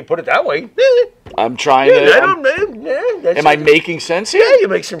 No, the way you put it that way. I'm trying Yeah, to... I don't know. Am I making sense here? Yeah, you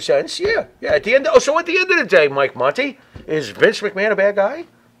make some sense. Yeah. At the end of the day, Mike Monte, is Vince McMahon a bad guy?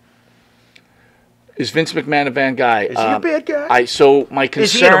 Is Vince McMahon a bad guy? Is he a bad guy? So my concern...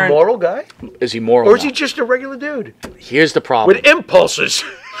 Is he an immoral guy? Is he moral? Or is he just a regular dude? Here's the problem. With impulses.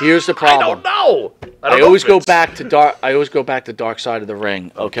 Here's the problem. I don't know. I always go back to Dark Side of the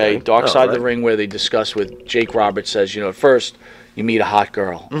Ring. Okay, Dark Side of the Ring, where they discuss with Jake Roberts says, at first you meet a hot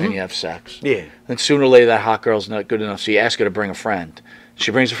girl and you have sex. Yeah. Then sooner or later that hot girl's not good enough, so you ask her to bring a friend.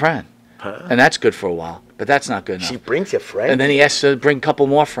 She brings a friend, and that's good for a while, but that's not good enough. She brings a friend. And then he asks her to bring a couple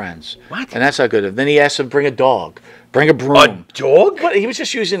more friends. What? And that's not good enough. Then he asks her to bring a dog, bring a broom. A dog? But he was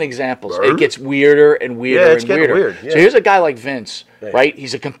just using examples. Bird? It gets weirder and weirder Yeah, it's and getting weirder. weird, yeah. So here's a guy like Vince, right?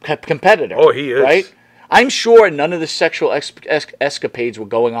 He's a competitor. Oh, he is. Right? I'm sure none of the sexual escapades were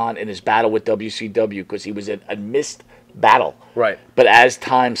going on in his battle with WCW because he was in a missed battle. Right. But as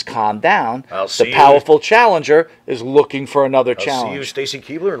times calm down, I'll see the you. powerful challenger is looking for another I'll challenge. see you, Stacy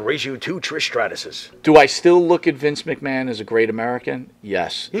Keibler, and raise you 2 Trish Stratuses. Do I still look at Vince McMahon as a great American?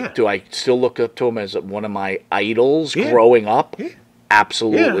 Yes. Yeah. Do I still look up to him as one of my idols Yeah. growing up? Yeah.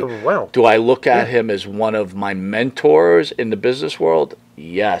 Absolutely. Yeah, wow. Do I look at him as one of my mentors in the business world?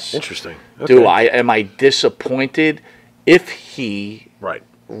 Yes. Interesting. Okay. Am I disappointed if he Right.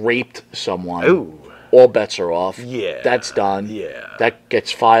 raped someone? Ooh. All bets are off. Yeah. That's done. Yeah. That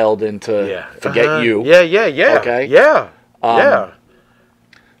gets filed into forget you. Yeah. Okay. Yeah. Yeah.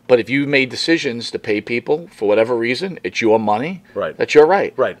 But if you made decisions to pay people for whatever reason, it's your money. Right. That's your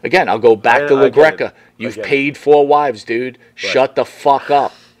right. Right. Again, I'll go back to I get LaGreca. it. You've I get paid 4 wives, dude. Shut the fuck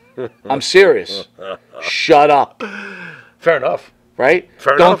up. I'm serious. Shut up. Fair enough. Right?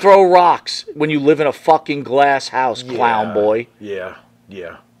 Fair Don't enough. throw rocks when you live in a fucking glass house, clown boy. Yeah.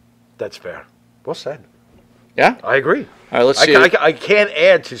 That's fair. Well said. Yeah? I agree. All right, let's see. I can't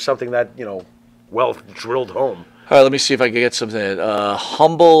add to something that, well drilled home. All right, let me see if I can get something.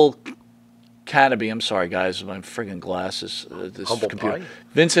 Humble Canopy, I'm sorry, guys, my friggin' glasses. This Humble computer. pie?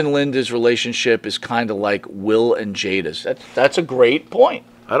 Vince and Linda's relationship is kind of like Will and Jada's. That's a great point.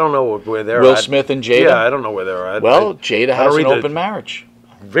 I don't know where they're Will at. Smith and Jada? Yeah, I don't know where they're at. Well, Jada has an read open marriage.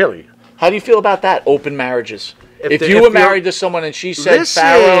 Really? How do you feel about that, open marriages? If If you were married to someone and she said, Listen,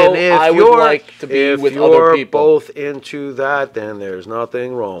 Pharaoh, if I would you're- like to be with If other you're people. both into that, then there's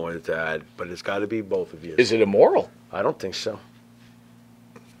nothing wrong with that. But it's got to be both of you. Is it immoral? I don't think so.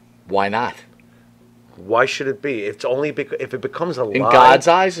 Why not? Why should it be? It's only if it becomes a In lie. God's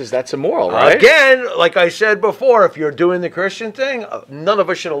eyes, that's immoral, right? Again, like I said before, if you're doing the Christian thing, none of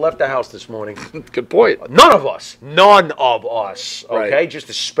us should have left the house this morning. Good point. None of us. None of us. Okay, Right. just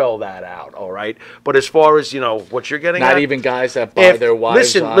to spell that out. All right. But as far as what you're getting Not at, even guys that buy their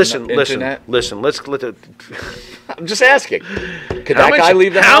wives on the internet. Listen. Let's let it. I'm just asking. Could that guy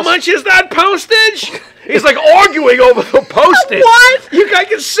leave the How house? much is that postage? He's like arguing over the postage. What? You guys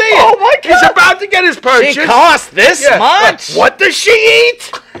can see it. Oh, my God. He's about to get his purchase. She cost this Yeah. much? What does she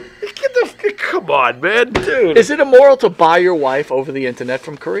eat? Come on, man, dude. Is it immoral to buy your wife over the internet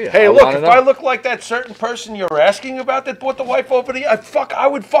from Korea? Hey, I look, wanna if know. I look like that certain person you're asking about that bought the wife over the, I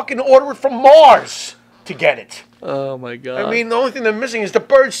would fucking order it from Mars to get it. Oh, my God. I mean, the only thing they're missing is the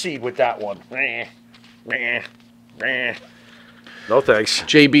bird seed with that one. No thanks.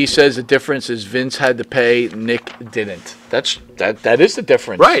 JB says the difference is Vince had to pay, Nick didn't. That is the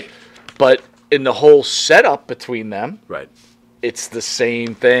difference. Right. But in the whole setup between them, Right. it's the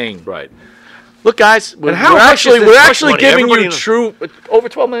same thing. Right. Look, guys, we're how much is this we're hush actually money? giving Everybody you knows. true over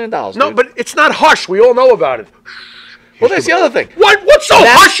 $12 million. No, dude. but it's not hush. We all know about it. Well, that's the other thing. What's so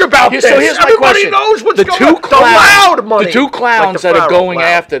That's- hush about Here- this? so here's my Everybody question. knows what's The going two on. clowns- The loud money. The two clowns Like that the are Pharaoh, going loud,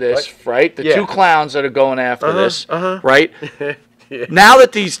 after this, right? The Yeah. two clowns that are going after this, uh-huh. right? Now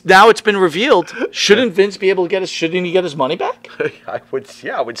it's been revealed, shouldn't Vince be able to get shouldn't he get his money back? I would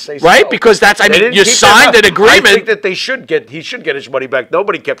say Right? so. Because They didn't you keep signed their an mouth- I think agreement. that he should get his money back.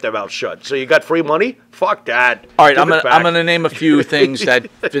 Nobody kept their mouth shut. So you got free money? Fuck that. All right, Give it I'm back. gonna name a few things that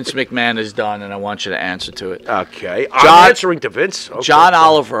Vince McMahon has done, and I want you to answer to it. Okay. John- I'm answering to Vince. Okay. John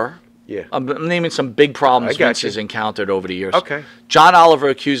Oliver. Yeah. I'm naming some big problems I got Vince you. has encountered over the years. Okay. John Oliver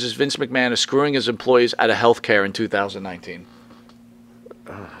accuses Vince McMahon of screwing his employees out of health care in 2019.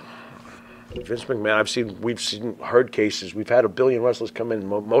 Vince McMahon, we've heard cases. We've had a billion wrestlers come in.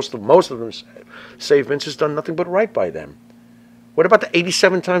 Most of them say Vince has done nothing but right by them. What about the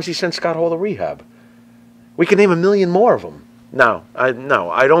 87 times he sent Scott Hall to rehab? We can name a million more of them. No, I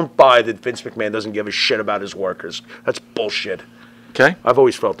don't buy that Vince McMahon doesn't give a shit about his workers. That's bullshit. Okay. I've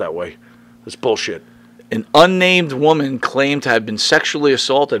always felt that way. It's bullshit. An unnamed woman claimed to have been sexually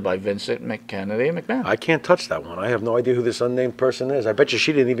assaulted by Vincent Kennedy McMahon. I can't touch that one. I have no idea who this unnamed person is. I bet you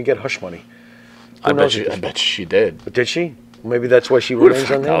she didn't even get hush money. I bet she did. But did she? Maybe that's why she Who the remains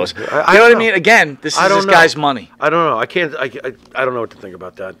fuck unnamed. knows? I You know don't what I mean? Again, this I is don't this know. guy's money. I don't know. I can't. I don't know what to think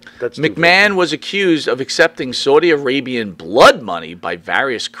about that. That's too McMahon was accused of accepting Saudi Arabian blood money by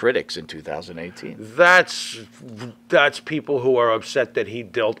various critics in 2018. That's people who are upset that he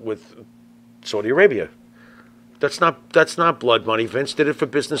dealt with Saudi Arabia. That's not blood money. Vince did it for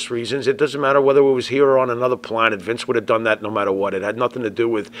business reasons. It doesn't matter whether it was here or on another planet. Vince would have done that no matter what. It had nothing to do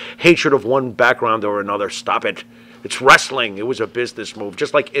with hatred of one background or another. Stop it. It's wrestling. It was a business move,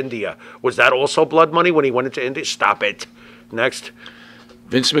 just like India. Was that also blood money when he went into India? Stop it. Next.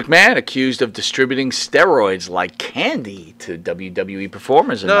 Vince McMahon accused of distributing steroids like candy to WWE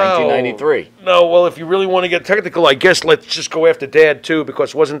performers in 1993. No, well, if you really want to get technical, I guess let's just go after Dad, too,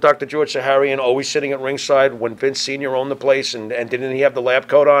 because wasn't Dr. George Saharian always sitting at ringside when Vince Sr. owned the place, and didn't he have the lab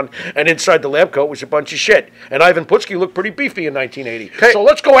coat on? And inside the lab coat was a bunch of shit. And Ivan Putski looked pretty beefy in 1980. Okay. So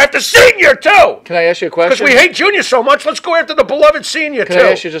let's go after Senior, too! Can I ask you a question? Because we hate Junior so much, let's go after the beloved Senior, Can too.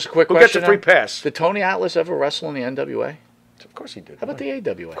 I ask you just a quick Who question? gets a free now? pass? Did Tony Atlas ever wrestle in the NWA? Of course he did. How about the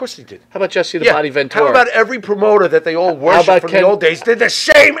AWA? Of course he did. How about Jesse the Body Ventura? How about every promoter that they all about worship from Ken- the old days did the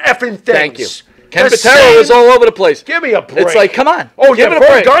same effing things? Thank you. Ken The Patero same- is all over the place. Give me a break. It's like, come on. Oh, give yeah, it a Vern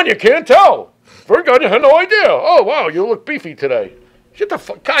break. Gunn, you can't tell. Vern Gunn, you had no idea. Oh, wow, you look beefy today. Shut the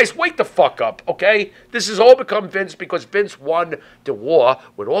fuck, guys, wake the fuck up, okay? This has all become Vince because Vince won the war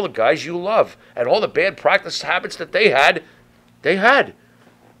with all the guys you love and all the bad practice habits that they had.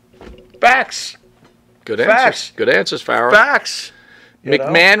 Facts. Good Facts. answers. Good answers, Pharaoh. Facts. You know?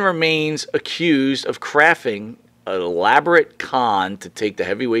 McMahon remains accused of crafting an elaborate con to take the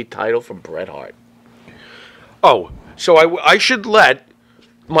heavyweight title from Bret Hart. Oh, so I should let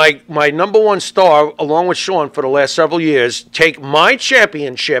my number one star, along with Sean, for the last several years, take my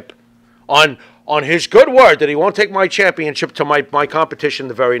championship on his good word that he won't take my championship to my competition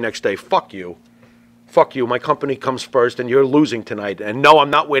the very next day. Fuck you. Fuck you. My company comes first, and you're losing tonight. And no, I'm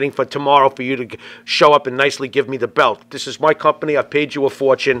not waiting for tomorrow for you to show up and nicely give me the belt. This is my company. I paid you a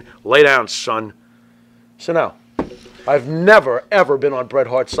fortune. Lay down, son. So now, I've never, ever been on Bret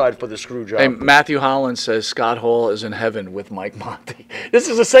Hart's side for the screw job. Hey, Matthew Holland says Scott Hall is in heaven with Mike Monte. This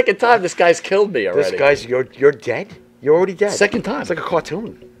is the second time this guy's killed me already. This guy's, you're dead? You're already dead. Second time. It's like a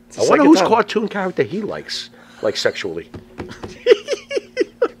cartoon. I wonder whose cartoon character he likes, like sexually.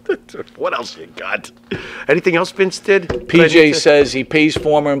 What else you got? Anything else Vince did? PJ says he pays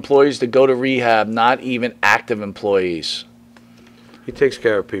former employees to go to rehab, not even active employees. He takes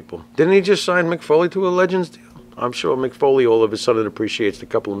care of people. Didn't he just sign Mick Foley to a Legends deal? I'm sure Mick Foley all of a sudden appreciates the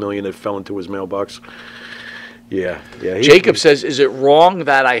couple of million that fell into his mailbox. Yeah. Jacob says, is it wrong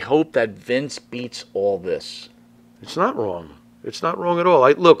that I hope that Vince beats all this? It's not wrong. It's not wrong at all.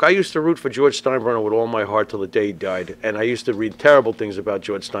 Look, I used to root for George Steinbrenner with all my heart till the day he died, and I used to read terrible things about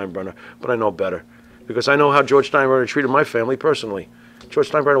George Steinbrenner, but I know better, because I know how George Steinbrenner treated my family personally. George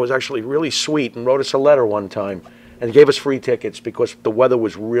Steinbrenner was actually really sweet and wrote us a letter one time and gave us free tickets because the weather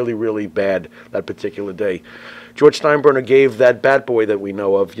was really, really bad that particular day. George Steinbrenner gave that bat boy that we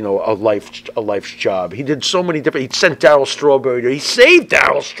know of, a life's job. He did so many different. He sent Darryl Strawberry. He saved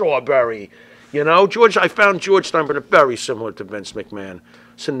Darryl Strawberry. I found George Steinbrenner very similar to Vince McMahon.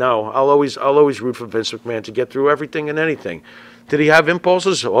 So no, I'll always root for Vince McMahon to get through everything and anything. Did he have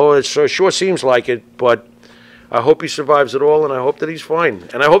impulses? Oh, it sure seems like it, but I hope he survives it all, and I hope that he's fine.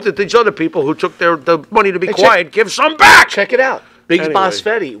 And I hope that these other people who took the money to be quiet give some back. Check it out. Big Boss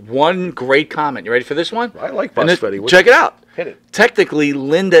Fetty, one great comment. You ready for this one? I like Boss Fetty. Check it out. Hit it. Technically,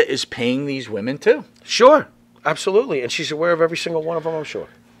 Linda is paying these women too. Sure, absolutely. And she's aware of every single one of them, I'm sure.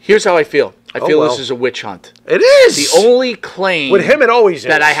 Here's how I feel. I feel this is a witch hunt. It is. The only claim with him, it always is.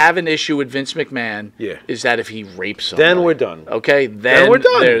 That I have an issue with Vince McMahon is that if he rapes somebody. Then we're done. Okay, then we're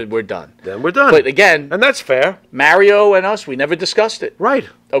done. We're done. Then we're done. But again, and that's fair. Mario and us, we never discussed it. Right.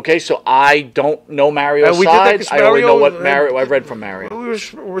 Okay, so I don't know Mario's side. I only know what Mario. I read from Mario. We were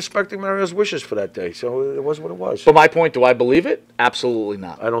respecting Mario's wishes for that day, so it was what it was. But my point, do I believe it? Absolutely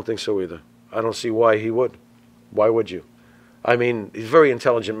not. I don't think so either. I don't see why he would. Why would you? I mean, he's a very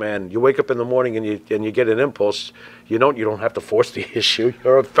intelligent man. You wake up in the morning and you get an impulse. You don't have to force the issue.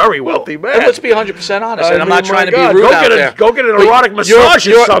 You're a very wealthy man. And let's be 100% honest. And I'm not trying to be rude out there. Go get an erotic massage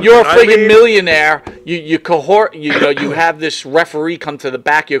or something. You're a friggin' millionaire. You have this referee come to the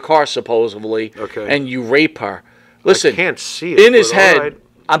back of your car supposedly, and you rape her. Listen, I can't see it. In his head,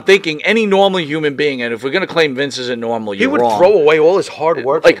 I'm thinking any normal human being, and if we're going to claim Vince isn't normal, you're wrong. He would throw away all his hard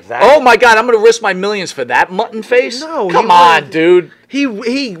work like that. Oh my God, I'm going to risk my millions for that mutton face? No. Come on, dude. He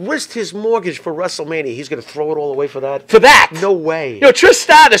risked his mortgage for WrestleMania. He's going to throw it all away for that? For that? No way. Trish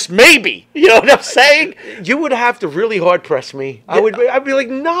Stratus, maybe. You know what I'm saying? You would have to really hard press me. Yeah. I'd be like,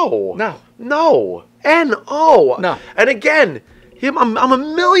 no. No. N-O. No. And again, I'm a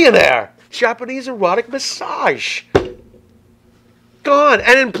millionaire. Japanese erotic massage. Gone.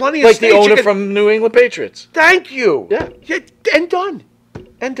 And in plenty of like states. Like the owner from New England Patriots. Thank you. Yeah. And done.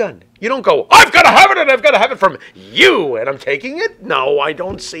 And done. You don't go, I've got to have it, and I've got to have it from you, and I'm taking it? No, I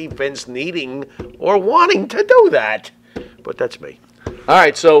don't see Vince needing or wanting to do that. But that's me. All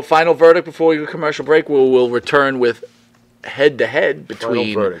right, so final verdict before we go commercial break. We'll return with head-to-head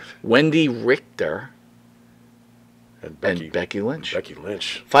between Wendy Richter and Becky Lynch. Becky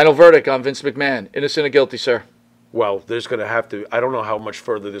Lynch. Final verdict on Vince McMahon. Innocent or guilty, sir? Well, there's going to have to... I don't know how much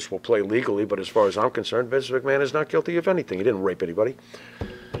further this will play legally, but as far as I'm concerned, Vince McMahon is not guilty of anything. He didn't rape anybody.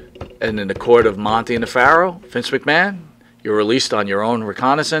 And in the court of Monte and the Pharaoh, Vince McMahon, you're released on your own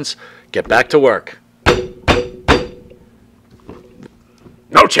reconnaissance. Get back to work.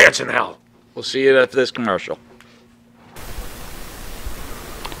 No chance in hell. We'll see you after this commercial.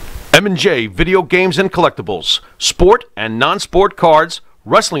 M&J Video Games and Collectibles. Sport and non-sport cards,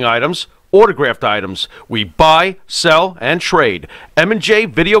 wrestling items, autographed items. We buy, sell, and trade. M&J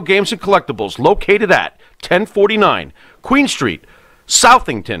Video Games and Collectibles, located at 1049 Queen Street,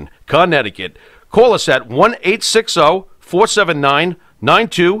 Southington, Connecticut. Call us at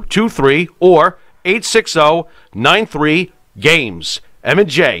 1-860-479-9223 or 860-93-GAMES.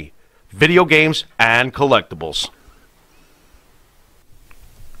 M&J Video Games and Collectibles.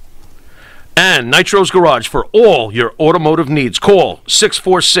 And Nitro's Garage for all your automotive needs. Call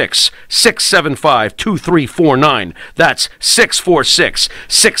 646-675-2349. That's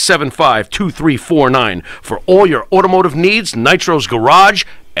 646-675-2349. For all your automotive needs, Nitro's Garage.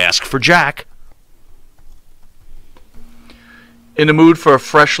 Ask for Jack. In the mood for a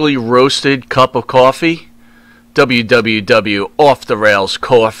freshly roasted cup of coffee?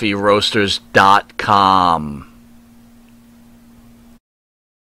 www.offtherailscoffeeroasters.com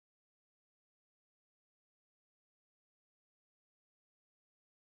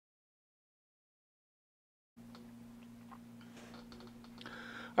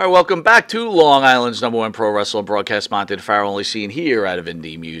All right, welcome back to Long Island's #1 pro wrestler broadcast, Monte and Pharaoh, only seen here out of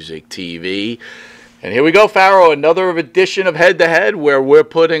Indie Music TV. And here we go, Pharaoh, another edition of Head to Head where we're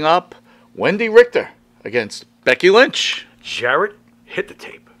putting up Wendy Richter against Becky Lynch. Jarrett, hit the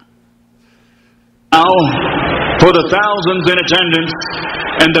tape. Now, for the thousands in attendance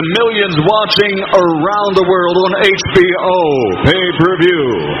and the millions watching around the world on HBO pay-per-view,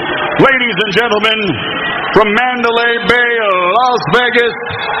 ladies and gentlemen, from Mandalay Bay, Las Vegas,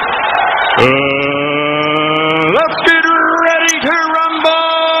 let's get ready to rumble!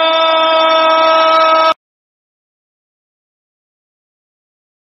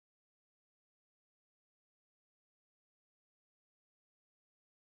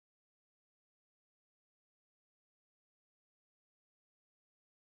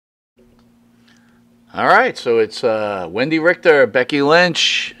 All right, so it's Wendy Richter, Becky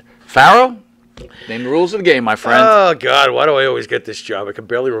Lynch. Pharaoh, name the rules of the game, my friend. Oh, God, why do I always get this job? I can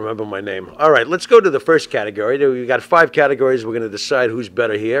barely remember my name. All right, let's go to the first category. We've got 5 categories. We're going to decide who's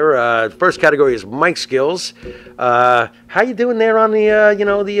better here. First category is mic skills. How you doing there on the,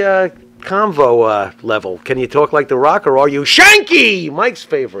 the convo level? Can you talk like The Rock, or are you Shanky, Mike's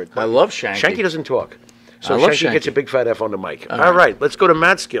favorite? I love Shanky. Shanky doesn't talk. So I love Shanky Shanky. gets a big fat F on the mic. All right, let's go to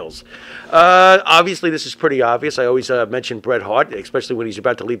mat skills. Obviously, this is pretty obvious. I always mention Bret Hart, especially when he's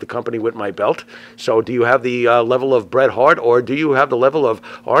about to leave the company with my belt. So do you have the level of Bret Hart, or do you have the level of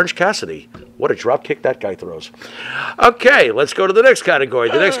Orange Cassidy? What a drop kick that guy throws. Okay, let's go to the next category.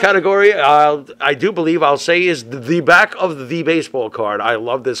 The next category, I do believe I'll say, is the back of the baseball card. I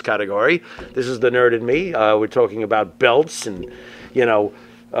love this category. This is the nerd in me. We're talking about belts and,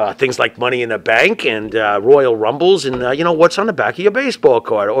 things like Money in the Bank and Royal Rumbles and, what's on the back of your baseball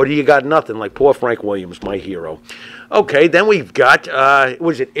card. Or do you got nothing, like poor Frank Williams, my hero. Okay, then we've got,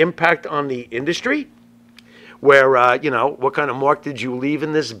 impact on the industry? Where, what kind of mark did you leave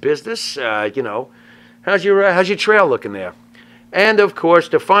in this business? How's your trail looking there? And, of course,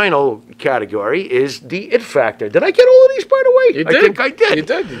 the final category is the it factor. Did I get all of these, by the way? You did. I think I did. You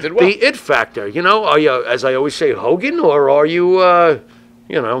did. You did well. The it factor. Are you, as I always say, Hogan, or are you, I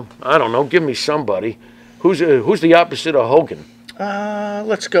don't know, give me somebody. Who's the opposite of Hogan?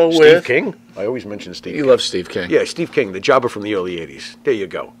 Let's go with Steve King? I always mention Steve You King. love Steve King. Yeah, Steve King, the jobber from the early 80s. There you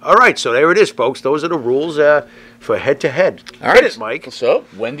go. All right, so there it is, folks. Those are the rules for head-to-head. All right, Hit it, Mike. So,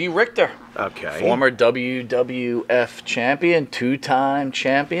 Wendy Richter. Okay. Former WWF champion, 2-time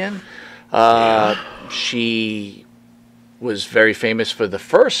champion. She was very famous for the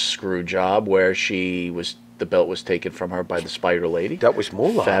first screw job where the belt was taken from her by the Spider Lady. That was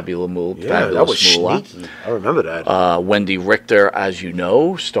Moolah. Fabulous Moolah. Yeah, that was sneaky. I remember that. Wendy Richter, as you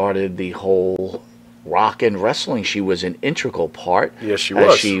know, started the whole rock and wrestling. She was an integral part. Yes, she as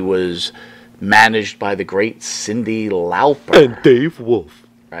was. She was managed by the great Cyndi Lauper. And Dave Wolf.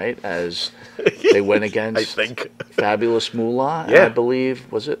 Right, as they went against I think. Fabulous Moolah, and Yeah. I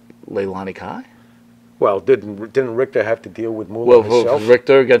believe, was it Leilani Kai? Well, didn't Richter have to deal with Moolah himself?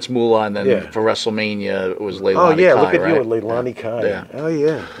 Richter against Moolah, and then Yeah. for WrestleMania, it was Leilani Oh, yeah, Kai, look at right? you with Leilani Kai. Yeah. Oh,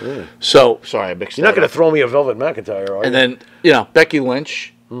 yeah. So, sorry, I mixed You're not that going up. to throw me a Velvet McIntyre, are you? And then, Becky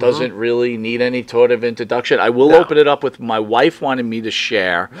Lynch doesn't really need any sort of introduction. I will No. open it up with my wife wanted me to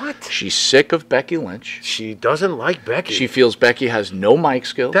share. What? She's sick of Becky Lynch. She doesn't like Becky. She feels Becky has no mic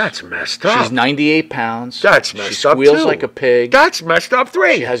skills. That's messed up. She's 98 pounds. That's messed She up, squeals too. like a pig. That's messed up.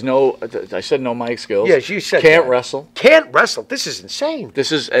 3. She has no, I said no mic skills. Yeah, you said Can't that. wrestle. Can't wrestle. This is insane.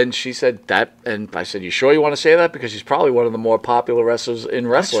 And she said that, and I said, you sure you want to say that? Because she's probably one of the more popular wrestlers in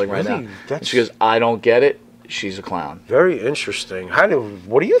wrestling right really- now. that's- And she goes, I don't get it. She's a clown. Very interesting.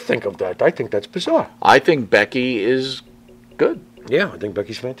 What do you think of that? I think that's bizarre. I think Becky is good. Yeah, I think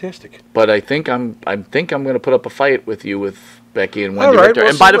Becky's fantastic. But I think I'm going to put up a fight with you with Becky and Wendy All right, Richter. we'll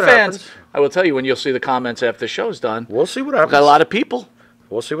And see by the what fans, happens. I will tell you when you'll see the comments after the show's done. We'll see what We've happens. got a lot of people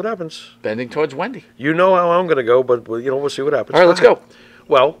We'll see what happens. bending towards Wendy. You know how I'm going to go, but we'll see what happens. All right, let's ahead. go.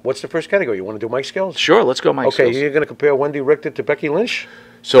 Well, what's the first category? You want to do mic skills? Sure, let's go, Mike. Okay, you're going to compare Wendy Richter to Becky Lynch?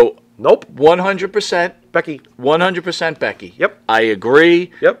 So Nope. 100% Becky. 100% Becky. Yep. I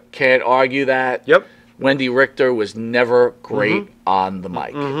agree. Yep. Can't argue that. Yep. Wendy Richter was never great on the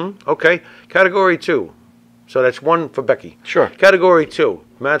mic. Okay. Category 2. So that's 1 for Becky. Sure. Category 2,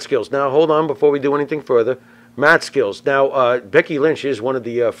 mat skills. Now, hold on before we do anything further. Mat skills. Now, Becky Lynch is one of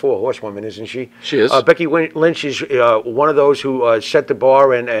the 4 horsewomen, isn't she? She is. Becky Lynch is one of those who set the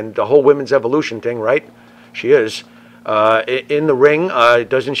bar and the whole women's evolution thing, right? She is. In the ring,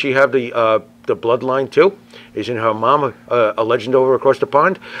 doesn't she have the the bloodline too? Isn't her mom a legend over across the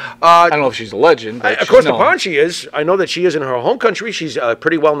pond? I don't know if she's a legend. But Across the pond, she is. I know that she is in her home country. She's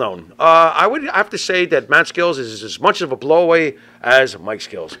pretty well known. I would have to say that Matt Skills is as much of a blowaway as Mike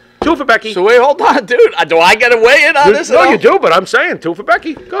Skills. 2 for Becky. So wait, hold on, dude. Do I get to weigh in on this? No, you do, but I'm saying 2 for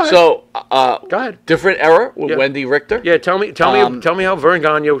Becky. Go ahead. So go ahead. Different era with Wendy Richter. Yeah, tell me how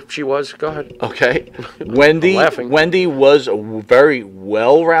Vergano she was. Go ahead. Okay, Wendy was a very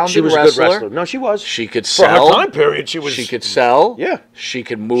well-rounded She was wrestler. a good wrestler. No, she was. She could For sell. her time period, she was. She could sell. Yeah. She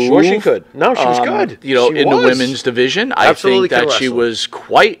could move. Sure, she could. No, she was good. You know, She in the was. women's division, Absolutely I think that could she wrestle. was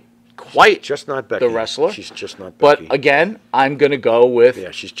quite just not Becky. the wrestler. She's just not Becky. But again, I'm going to go with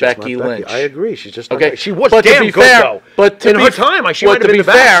she's just Becky not Lynch. Becky. I agree. She's just not Okay. Becky. She was But to damn be good fair, though. But in her time, she might have been the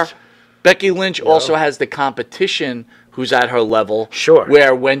best. Becky Lynch also has the competition who's at her level. Sure.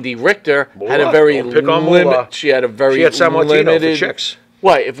 Where Wendy Richter had a Moolah. very Don't pick on Moolah. limited. She had a very She had San Martino for limited. chicks.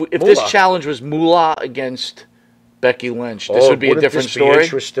 What if this Moolah. challenge was Moolah against Becky Lynch? This would be a wouldn't different this be story.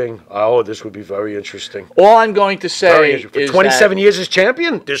 Interesting. Oh, this would be very interesting. All I'm going to say For is 27 that years as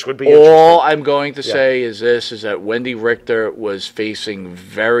champion, this would be all interesting. I'm going to say is that Wendy Richter was facing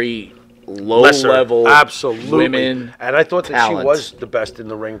very low Lesser, level absolutely. women, and I thought that talent. she was the best in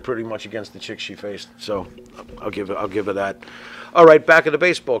the ring, pretty much against the chicks she faced. So, I'll give her that. All right, back of the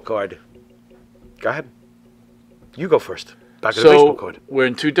baseball card. Go ahead. You go first. Back of the baseball card. We're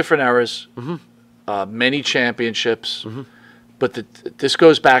in 2 different eras, many championships, but this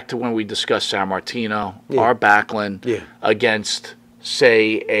goes back to when we discussed San Martino, our Backlund, against,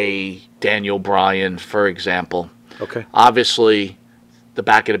 say, a Daniel Bryan, for example. Okay. Obviously, the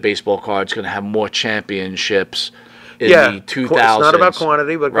back of the baseball card is going to have more championships in the 2000s. It's not about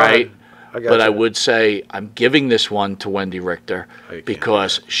quantity, but right. I would say I'm giving this one to Wendy Richter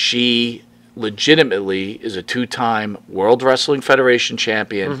because she legitimately is a 2-time World Wrestling Federation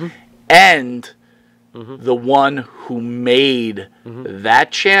champion and the one who made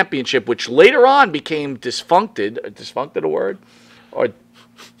that championship, which later on became dysfuncted a word? Or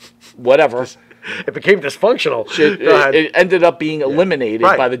whatever. It became dysfunctional. It ended up being eliminated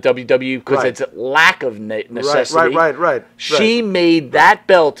by the WWE because its lack of necessity. Right. She made that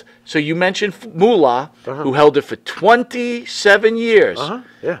belt. So you mentioned Moolah, who held it for 27 years.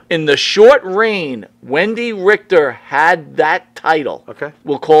 In the short reign, Wendy Richter had that title. Okay.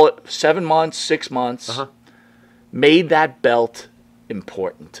 We'll call it 7 months, 6 months. Made that belt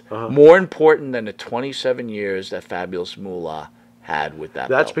important. More important than the 27 years that Fabulous Moolah had with that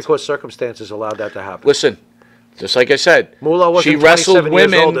That's belt. because circumstances allowed that to happen. Listen, just like I said, Moolah wasn't she wrestled 27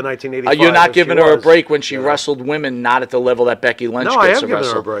 years women. old in 1985, You're not and giving she her a was. break when she wrestled women not at the level that Becky Lynch No, I gets am to giving her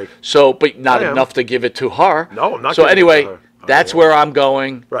a wrestle. break. So, but not I am. enough to give it to her. No, I'm not So giving it to anyway, her. that's where I'm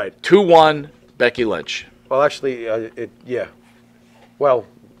going. Right. 2-1, Becky Lynch. Well, actually, Well,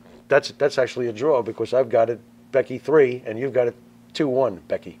 that's actually a draw because I've got it Becky 3 and you've got it 2-1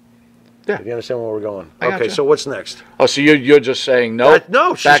 Becky. Yeah. If you understand where we're going. I Okay, gotcha. so what's next? Oh, so you're just saying no?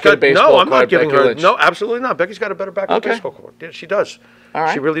 No, she's back got of the baseball no. I'm card, not giving Becky her. Lynch. No, absolutely not. Becky's got a better back of the Okay. baseball card. Yeah, she does. All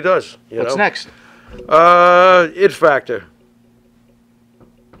right. She really does. What's next? It factor.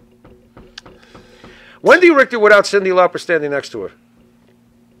 Wendy Richter without Cyndi Lauper standing next to her.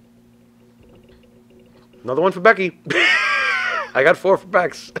 Another one for Becky. I got 4 for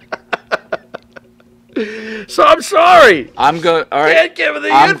Bex. So I'm sorry. I'm going. All right. Can't give her the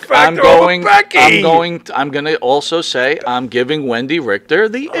it factor over Becky. I'm going to also say I'm giving Wendy Richter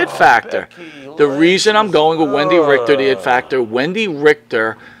the it factor. The reason I'm going with Wendy Richter the it factor. Wendy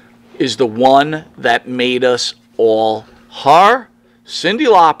Richter is the one that made us all her, Cyndi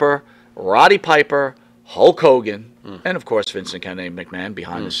Lauper, Roddy Piper, Hulk Hogan, and of course Vincent Kennedy McMahon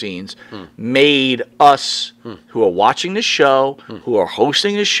behind the scenes, made us who are watching this show, who are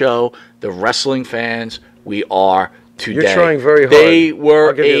hosting this show, the wrestling fans we are today. You're trying very hard. They were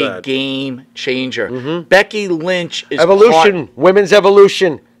I'll give you a that. game changer. Becky Lynch is Evolution, women's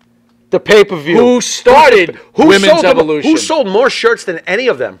evolution, the pay-per-view. Who started women's evolution? Who sold more shirts than any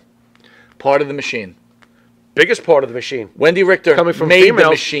of them? Part of the machine. Biggest part of the machine. Wendy Richter Coming from made the females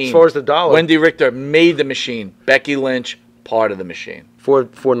machine. as far as the dollar. Wendy Richter made the machine. Becky Lynch, part of the machine.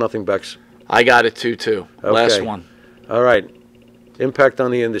 4-0 Bex. I got it 2-2. Last Okay. one. All right. Impact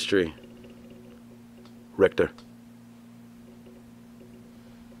on the industry. Richter.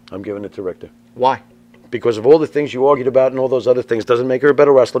 I'm giving it to Richter. Why? Because of all the things you argued about and all those other things. Doesn't make her a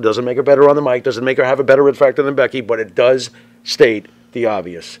better wrestler, doesn't make her better on the mic, doesn't make her have a better it factor than Becky, but it does state the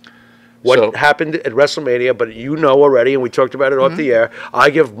obvious. What happened at WrestleMania, but you know already, and we talked about it off the air, I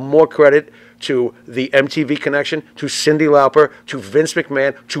give more credit to the MTV connection, to Cyndi Lauper, to Vince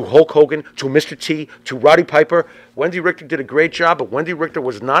McMahon, to Hulk Hogan, to Mr. T, to Roddy Piper. Wendy Richter did a great job, but Wendy Richter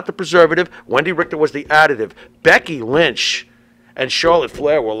was not the preservative. Wendy Richter was the additive. Becky Lynch and Charlotte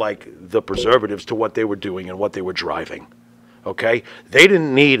Flair were like the preservatives to what they were doing and what they were driving. Okay? They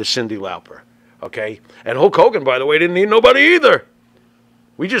didn't need a Cyndi Lauper. Okay? And Hulk Hogan, by the way, didn't need nobody either.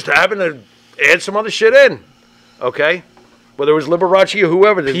 We just happened to add some other shit in. Okay? Whether it was Liberace or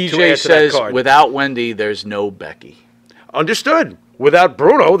whoever. PJ says, without Wendy, there's no Becky. Understood. Without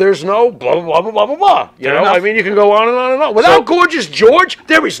Bruno, there's no blah, blah, blah, blah, blah, blah. You know, enough. I mean, you can go on and on and on. Without Gorgeous George,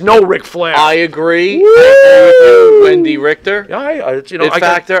 there is no Ric Flair. I agree. I agree with you, Wendy Richter.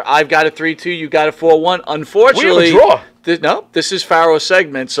 Factor, I've got a 3-2. You got a 4-1. Unfortunately, we have a draw. This is Pharaoh's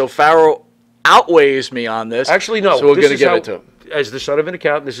segment, so Pharaoh outweighs me on this. Actually, no. So we're going to give it to him. As the son of an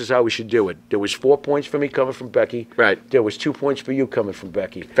accountant, this is how we should do it. There was 4 points for me coming from Becky. Right. There was 2 points for you coming from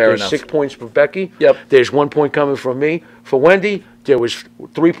Becky. Fair enough. 6 points for Becky. Yep. There's 1 point coming from me. For Wendy, there was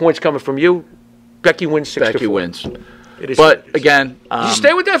 3 points coming from you. Becky wins 6-4. Becky wins. It is. But again, you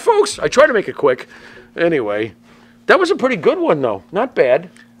stay with that, folks. I try to make it quick. Anyway, that was a pretty good one, though. Not bad.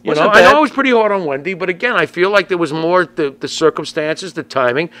 I know I was pretty hard on Wendy, but again, I feel like there was more the circumstances, the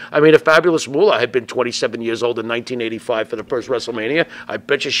timing. I mean, if Fabulous Moolah had been 27 years old in 1985 for the first WrestleMania, I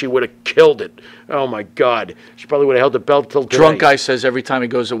bet you she would have killed it. Oh, my God. She probably would have held the belt till today. Drunk guy says every time he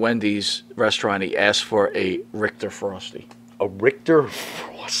goes to Wendy's restaurant, he asks for a Richter Frosty. A Richter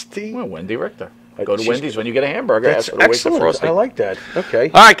Frosty? Well, Wendy Richter. Go to Wendy's when you get a hamburger. That's ask for the Richter Frosty. I like that. Okay.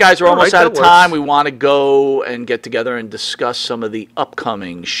 All right, guys, we're almost out of time. We want to go and get together and discuss some of the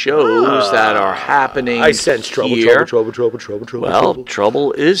upcoming shows that are happening. I sense trouble. Well,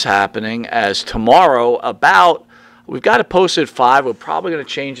 trouble is happening as tomorrow we've got it posted at 5. We're probably going to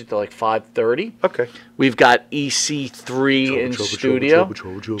change it to like 5:30. Okay. We've got EC3 in studio.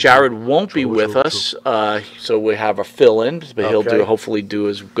 Jared won't be with us, so we have a fill-in, but he'll hopefully do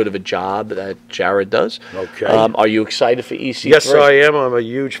as good of a job that Jared does. Okay. Are you excited for EC3? Yes, I am. I'm a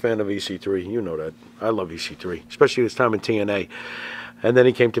huge fan of EC3. You know that. I love EC3, especially this time in TNA. And then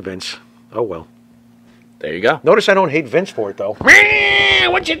he came to Vince. Oh, well. There you go. Notice I don't hate Vince for it, though.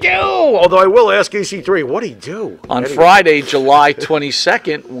 What'd you do? Although I will ask EC3, what'd he do? On Friday, July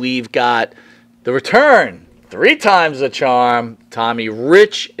 22nd, we've got the return, 3 times the charm, Tommy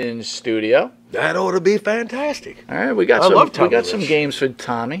Rich in studio. That ought to be fantastic. All right, we got some games for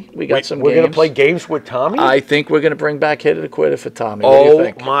Tommy. We're going to play games with Tommy? I think we're going to bring back Hit It or Quit It for Tommy. What do you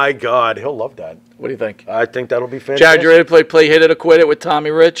think? Oh, my God. He'll love that. What do you think? I think that'll be fantastic. Jared, you ready to play Hit It or Quit It with Tommy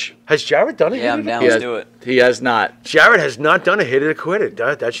Rich? Has Jared done it? Yeah, I'm down. Let's do it. He has not. Jared has not done a Hit It or Quit It.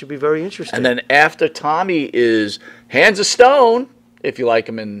 That should be very interesting. And then after Tommy is Hands of Stone, if you like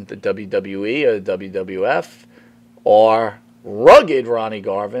him in the WWE or the WWF, or Rugged Ronnie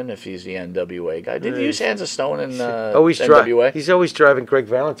Garvin, if he's the NWA guy. Did he use Hands of Stone in NWA? He's always driving Greg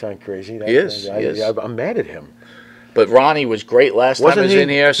Valentine crazy. He is. I'm mad at him. But Ronnie was great last time he was in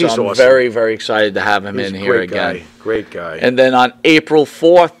here, so I'm very, very excited to have him in here again. Great guy. And then on April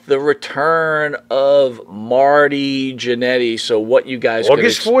 4th, the return of Marty Jannetty. So what you guys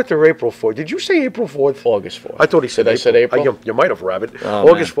August 4th or April 4th? Did you say April 4th? August 4th. I thought he said April. I said April? You might have, Rabbit. Oh,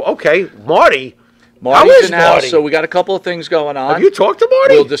 August 4th. Okay, Marty's in house, Marty? so we got a couple of things going on. Have you talked to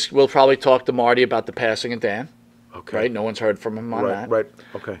Marty? We'll probably talk to Marty about the passing of Dan. Okay. Right? No one's heard from him on that. Right.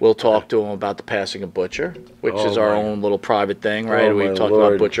 Okay. We'll talk to him about the passing of Butcher, which is our own little private thing, right? We talked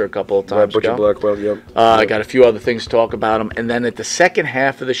about Butcher a couple of times Butcher ago. Blackwell, yep. I got a few other things to talk about him. And then at the second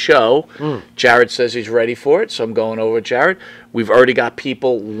half of the show, Jared says he's ready for it, so I'm going over with Jared. We've already got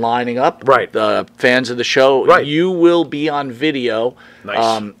people lining up. Right. The fans of the show. Right. You will be on video.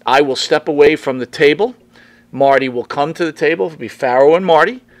 Nice. I will step away from the table. Marty will come to the table. It'll be Pharaoh and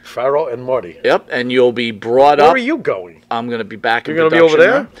Marty. Pharaoh and Marty. Yep, and you'll be brought up. Where are you going? I'm going to be back in You're going to be over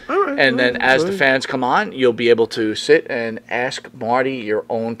there? All right. And then as the fans come on, you'll be able to sit and ask Marty your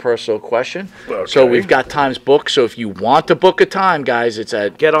own personal question. Okay. So we've got times booked. So if you want to book a time, guys, it's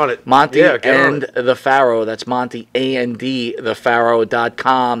at Get on it. Monte Yeah, get on and it. the Pharaoh. That's Monte and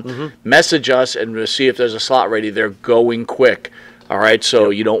thepharaoh.com. Message us and we'll see if there's a slot ready. They're going quick. All right,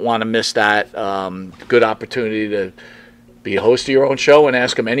 so you don't want to miss that. Good opportunity to be a host of your own show and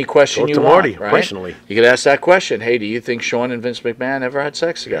ask him any question you want. Marty, right? personally. You could ask that question. Hey, do you think Shawn and Vince McMahon ever had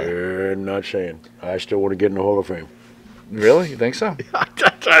sex together? Not saying. I still want to get in the Hall of Fame. Really? You think so?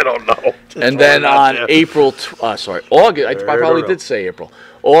 I don't know. And then on August, I probably did say April.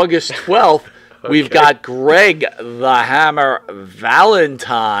 August 12th, we've got Greg the Hammer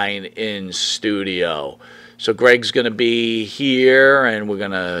Valentine in studio. So Greg's going to be here, and we're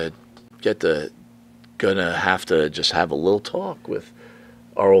going to have to just have a little talk with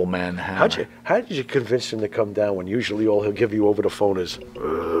our old man Hammer. How did you convince him to come down when usually all he'll give you over the phone is,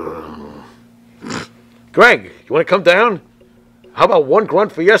 Greg, you want to come down? How about 1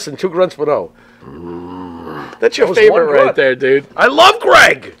 grunt for yes and 2 grunts for no? That's your favorite right there, dude. I love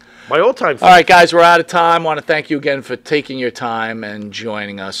Greg. My all-time favorite. All right, guys, we're out of time. I want to thank you again for taking your time and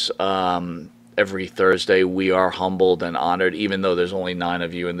joining us every Thursday. We are humbled and honored, even though there's only 9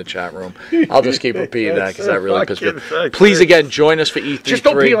 of you in the chat room. I'll just keep repeating that because that really pisses me. Please, again, join us for E3. Just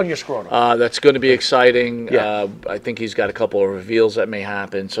don't pee on your scrotum. That's going to be exciting. Yeah. I think he's got a couple of reveals that may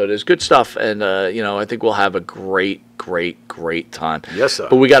happen. So there's good stuff, and I think we'll have a great time. Yes, sir.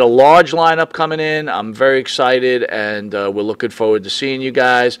 But we got a large lineup coming in. I'm very excited, and we're looking forward to seeing you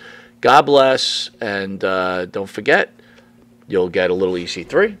guys. God bless, and don't forget, you'll get a little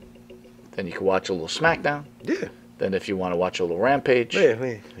EC3. Then you can watch a little SmackDown. Yeah. Then if you want to watch a little Rampage.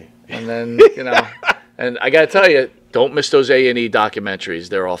 Yeah. And then, and I got to tell you, don't miss those A&E documentaries.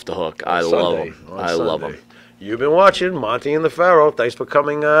 They're off the hook. I love them. I love them. You've been watching Monte and the Pharaoh. Thanks for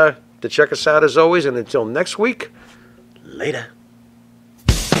coming to check us out as always. And until next week, later.